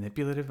sound like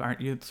manipulative? Aren't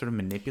you sort of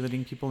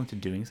manipulating people into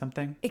doing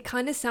something? It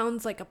kind of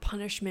sounds like a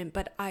punishment,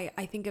 but I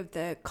think of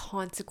the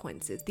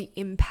consequences, the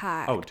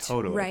impact. Oh,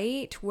 totally.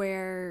 Right?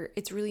 Where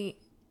it's really,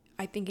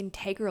 I think,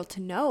 integral to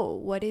know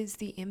what is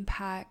the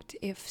impact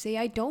if, say,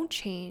 I don't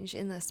change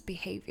in this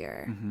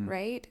behavior,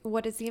 right?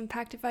 What is the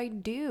impact if I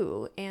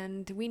do?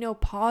 And we know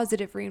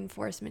positive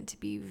reinforcement to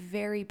be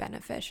very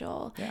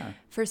beneficial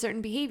for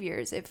certain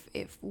behaviors.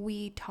 If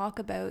we talk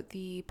about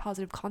the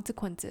positive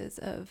consequences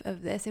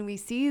of this, and we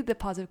see the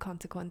positive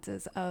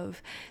consequences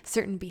of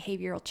certain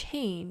behavioral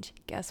change,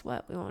 guess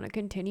what? We want to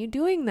continue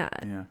doing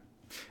that. Yeah.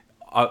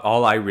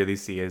 All I really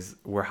see is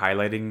we're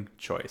highlighting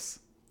choice.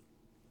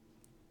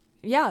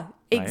 Yeah,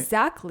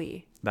 exactly.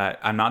 Right? That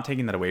I'm not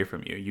taking that away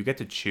from you. You get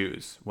to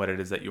choose what it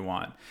is that you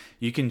want.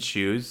 You can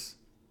choose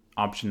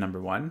option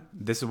number 1.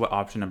 This is what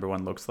option number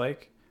 1 looks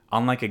like.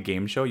 Unlike a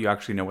game show, you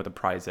actually know what the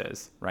prize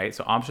is, right?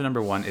 So option number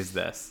 1 is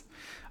this.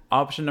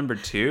 Option number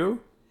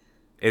 2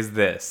 is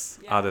this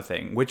other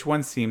thing. Which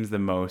one seems the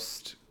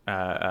most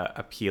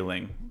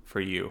appealing for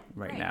you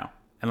right now?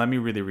 And let me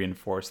really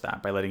reinforce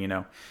that by letting you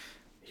know,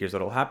 here's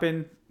what will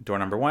happen. Door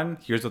number 1.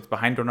 Here's what's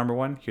behind door number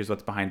 1. Here's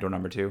what's behind door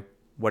number 2.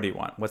 What do you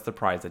want? What's the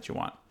prize that you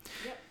want?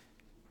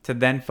 to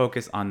then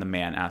focus on the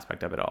man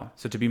aspect of it all.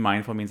 So to be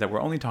mindful means that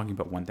we're only talking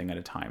about one thing at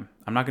a time.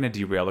 I'm not going to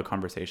derail the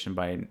conversation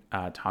by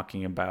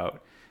talking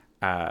about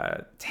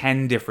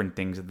 10 different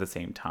things at the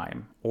same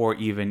time. Or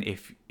even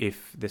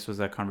if this was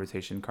a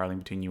conversation, Carling,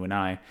 between you and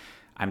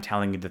I'm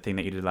telling you the thing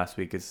that you did last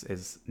week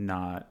is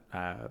not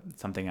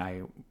something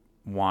I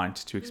want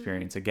to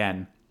experience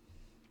again.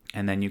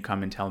 And then you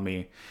come and tell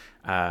me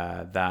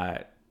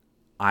that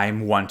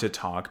I'm one to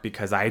talk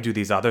because I do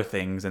these other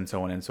things and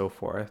so on and so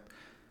forth.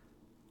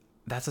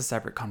 That's a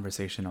separate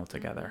conversation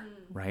altogether,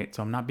 right?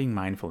 So I'm not being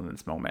mindful in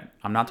this moment.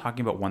 I'm not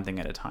talking about one thing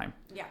at a time.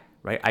 Yeah.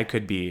 Right? I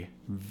could be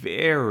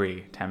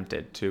very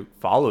tempted to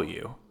follow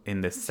you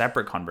in this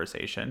separate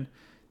conversation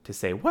to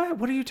say,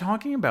 what are you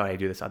talking about? I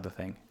do this other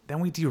thing. Then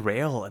we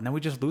derail and then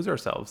we just lose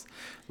ourselves.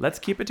 Let's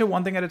keep it to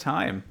one thing at a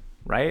time,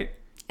 right?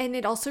 And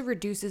it also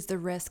reduces the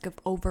risk of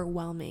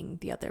overwhelming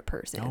the other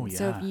person. Oh, yeah.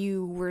 So if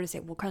you were to say,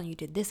 well, Carlin, you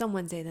did this on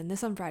Wednesday, then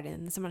this on Friday,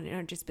 and this on Monday,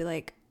 I'd just be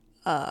like,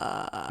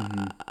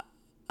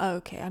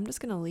 okay, I'm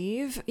just going to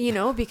leave,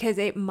 because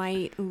it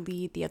might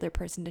lead the other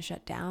person to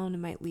shut down. It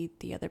might lead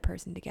the other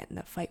person to get in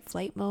the fight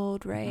flight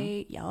mode,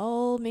 right?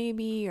 Yell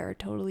maybe, or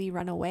totally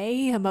run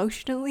away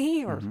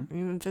emotionally or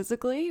even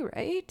physically,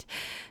 right?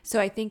 So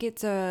I think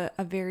it's a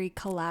very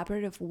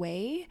collaborative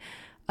way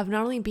of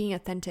not only being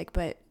authentic,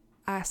 but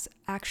us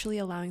actually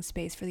allowing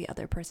space for the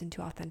other person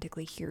to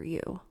authentically hear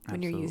you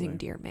when you're using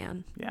Dear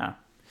Man. Yeah.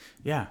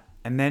 Yeah.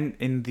 And then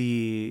in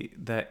the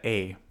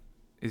A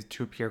is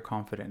to appear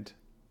confident.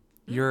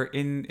 You're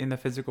in the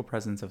physical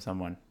presence of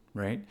someone,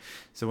 right?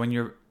 So when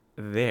you're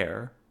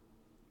there,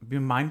 be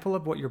mindful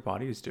of what your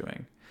body is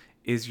doing.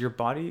 Is your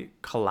body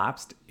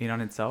collapsed in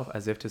on itself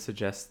as if to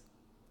suggest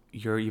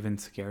you're even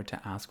scared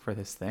to ask for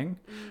this thing?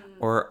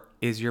 Or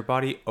is your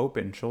body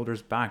open,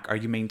 shoulders back? Are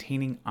you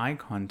maintaining eye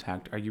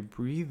contact? Are you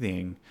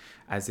breathing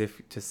as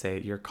if to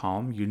say you're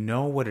calm? You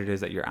know what it is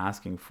that you're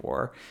asking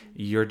for.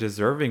 You're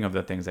deserving of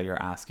the things that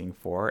you're asking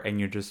for. And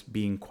you're just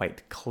being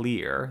quite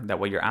clear that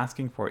what you're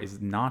asking for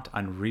is not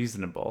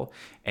unreasonable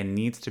and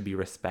needs to be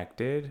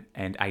respected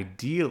and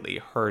ideally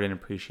heard and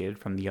appreciated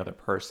from the other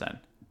person,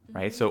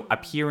 right? So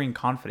appearing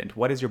confident.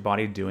 What is your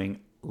body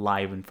doing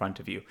live in front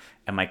of you?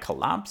 Am I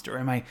collapsed or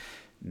am I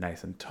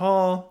nice and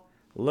tall,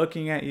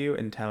 looking at you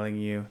and telling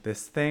you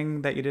this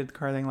thing that you did,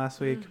 Carling, last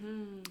week?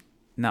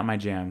 Not my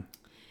jam.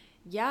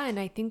 Yeah, and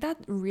I think that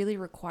really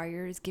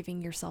requires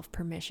giving yourself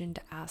permission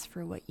to ask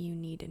for what you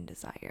need and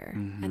desire,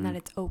 and that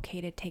it's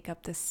okay to take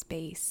up the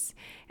space,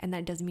 and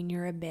that doesn't mean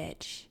you're a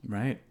bitch,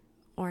 right,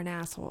 or an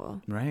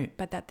asshole, right,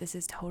 but that this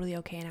is totally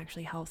okay and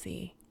actually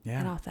healthy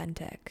and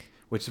authentic.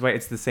 Which is why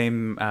it's the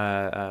same.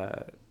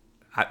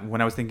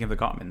 When I was thinking of the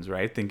Gottmans,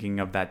 right,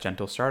 thinking of that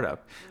gentle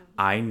startup,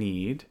 I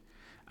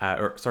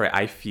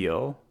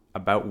feel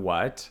about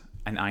what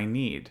and I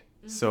need.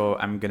 So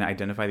I'm going to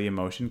identify the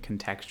emotion,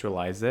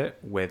 contextualize it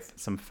with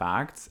some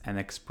facts, and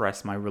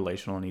express my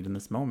relational need in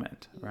this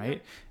moment,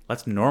 right?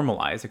 Let's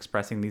normalize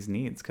expressing these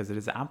needs because it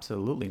is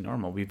absolutely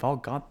normal. We've all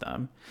got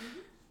them.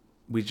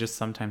 We just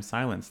sometimes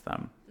silence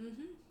them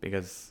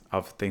because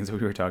of things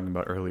that we were talking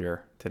about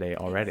earlier today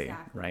already,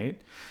 right?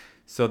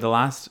 So the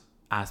last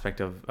aspect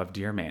of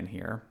Dear Man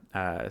here,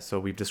 so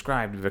we've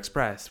described, we've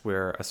expressed,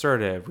 we're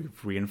assertive,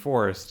 we've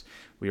reinforced,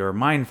 we are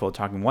mindful,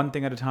 talking one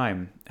thing at a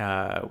time,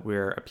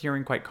 we're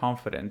appearing quite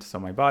confident, so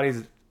my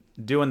body's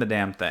doing the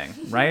damn thing,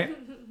 right?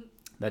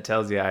 That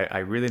tells you I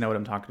really know what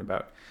I'm talking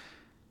about.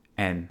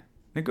 And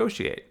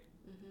negotiate.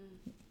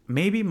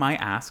 Maybe my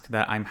ask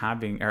that I'm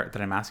having, or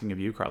that I'm asking of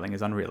you, Carling,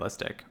 is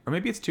unrealistic, or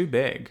maybe it's too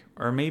big,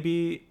 or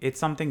maybe it's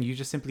something you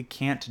just simply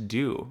can't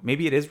do.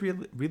 Maybe it is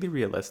really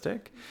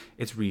realistic,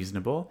 it's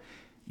reasonable,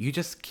 you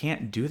just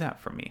can't do that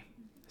for me.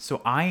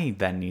 So I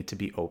then need to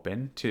be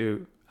open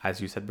to,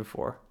 as you said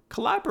before,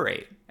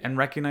 collaborate and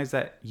recognize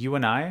that you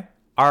and I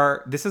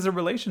this is a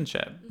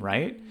relationship,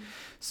 right?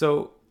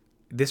 So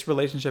this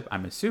relationship,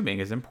 I'm assuming,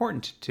 is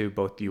important to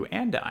both you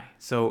and I.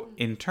 So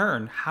in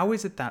turn, how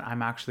is it that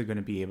I'm actually going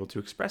to be able to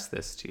express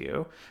this to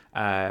you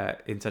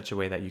in such a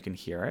way that you can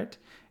hear it?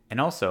 And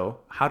also,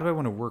 how do I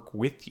want to work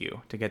with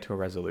you to get to a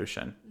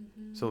resolution?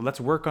 So let's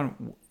work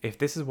on, if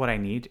this is what I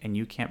need and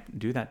you can't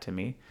do that to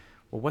me,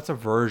 well, what's a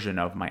version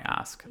of my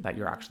ask that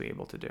you're actually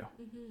able to do?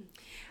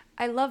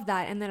 I love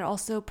that. And then it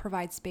also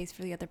provides space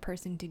for the other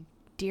person to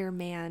Dear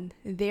Man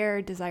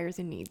their desires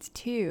and needs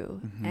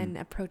too, and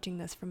approaching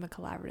this from a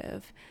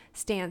collaborative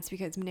stance,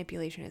 because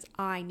manipulation is,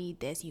 I need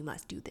this, you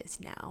must do this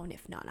now, and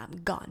if not, I'm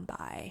gone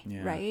by,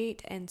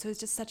 right? And so it's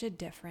just such a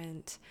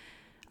different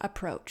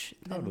approach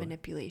than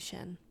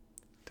manipulation.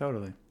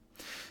 Totally.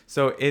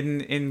 So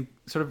in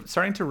sort of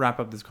starting to wrap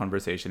up this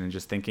conversation and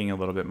just thinking a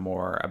little bit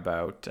more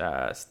about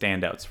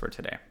standouts for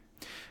today,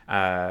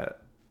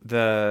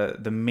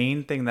 the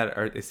main thing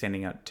that is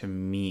standing out to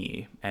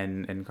me,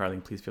 and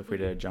Carling, please feel free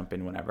to jump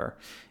in whenever,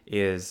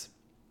 is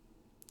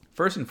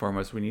first and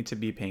foremost, we need to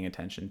be paying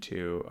attention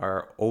to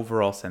our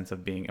overall sense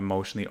of being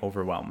emotionally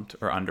overwhelmed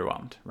or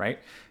underwhelmed, right?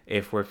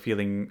 If we're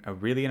feeling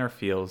really in our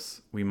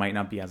feels, we might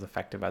not be as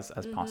effective as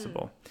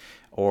possible.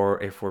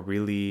 Or if we're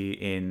really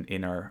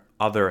in our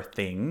other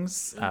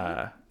things,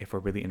 if we're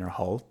really in our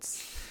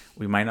halts,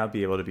 we might not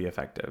be able to be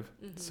effective.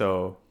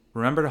 So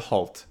remember to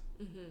halt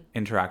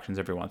interactions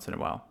every once in a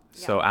while.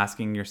 Yeah. So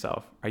asking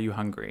yourself, are you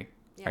hungry?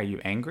 Yeah. Are you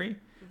angry?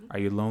 Are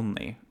you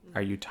lonely?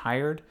 Are you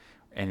tired?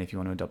 And if you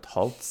want to adopt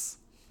halts,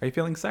 are you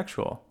feeling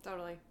sexual?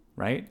 Totally.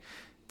 Right?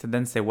 To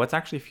then say, what's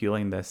actually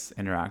fueling this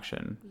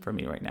interaction for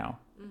me right now?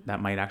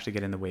 That might actually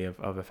get in the way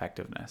of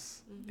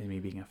effectiveness and me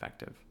being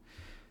effective.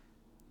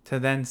 To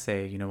then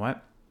say, you know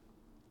what?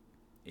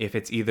 If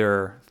it's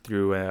either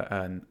through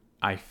an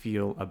I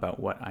feel about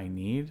what I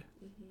need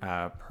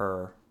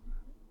per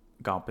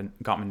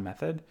Gottman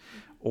method,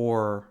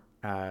 or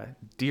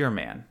dear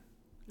man,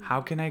 how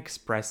can I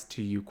express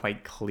to you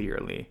quite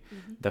clearly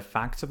the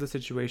facts of the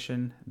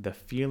situation, the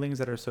feelings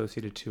that are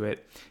associated to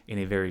it in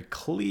a very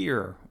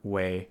clear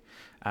way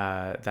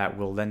that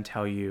will then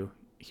tell you,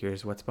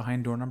 here's what's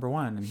behind door number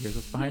 1 and here's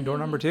what's behind door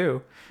number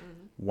 2.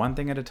 One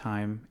thing at a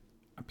time,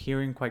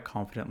 appearing quite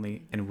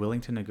confidently and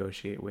willing to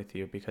negotiate with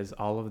you, because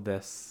all of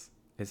this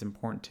is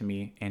important to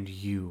me and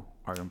you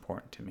are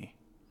important to me.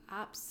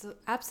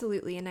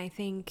 Absolutely. And I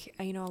think,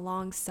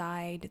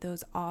 alongside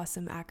those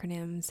awesome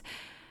acronyms,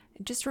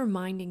 just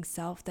reminding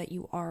self that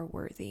you are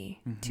worthy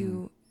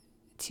to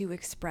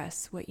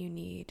express what you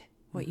need,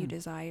 what you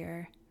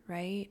desire,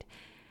 right?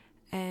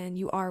 And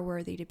you are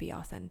worthy to be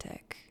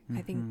authentic.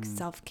 I think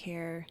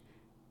self-care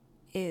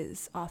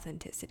is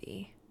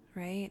authenticity,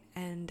 right?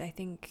 And I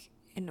think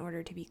in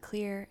order to be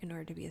clear, in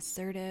order to be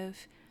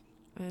assertive,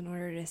 in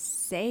order to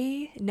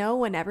say no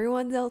when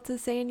everyone else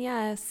is saying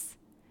yes,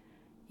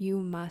 you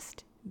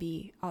must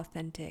be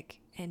authentic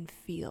and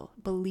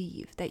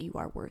believe that you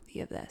are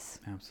worthy of this.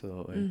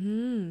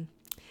 Absolutely.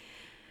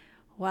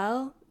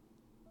 Well,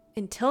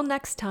 until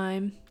next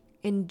time,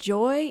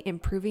 enjoy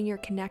improving your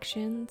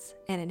connections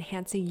and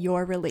enhancing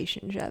your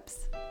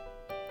relationships.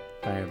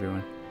 Bye,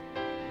 everyone.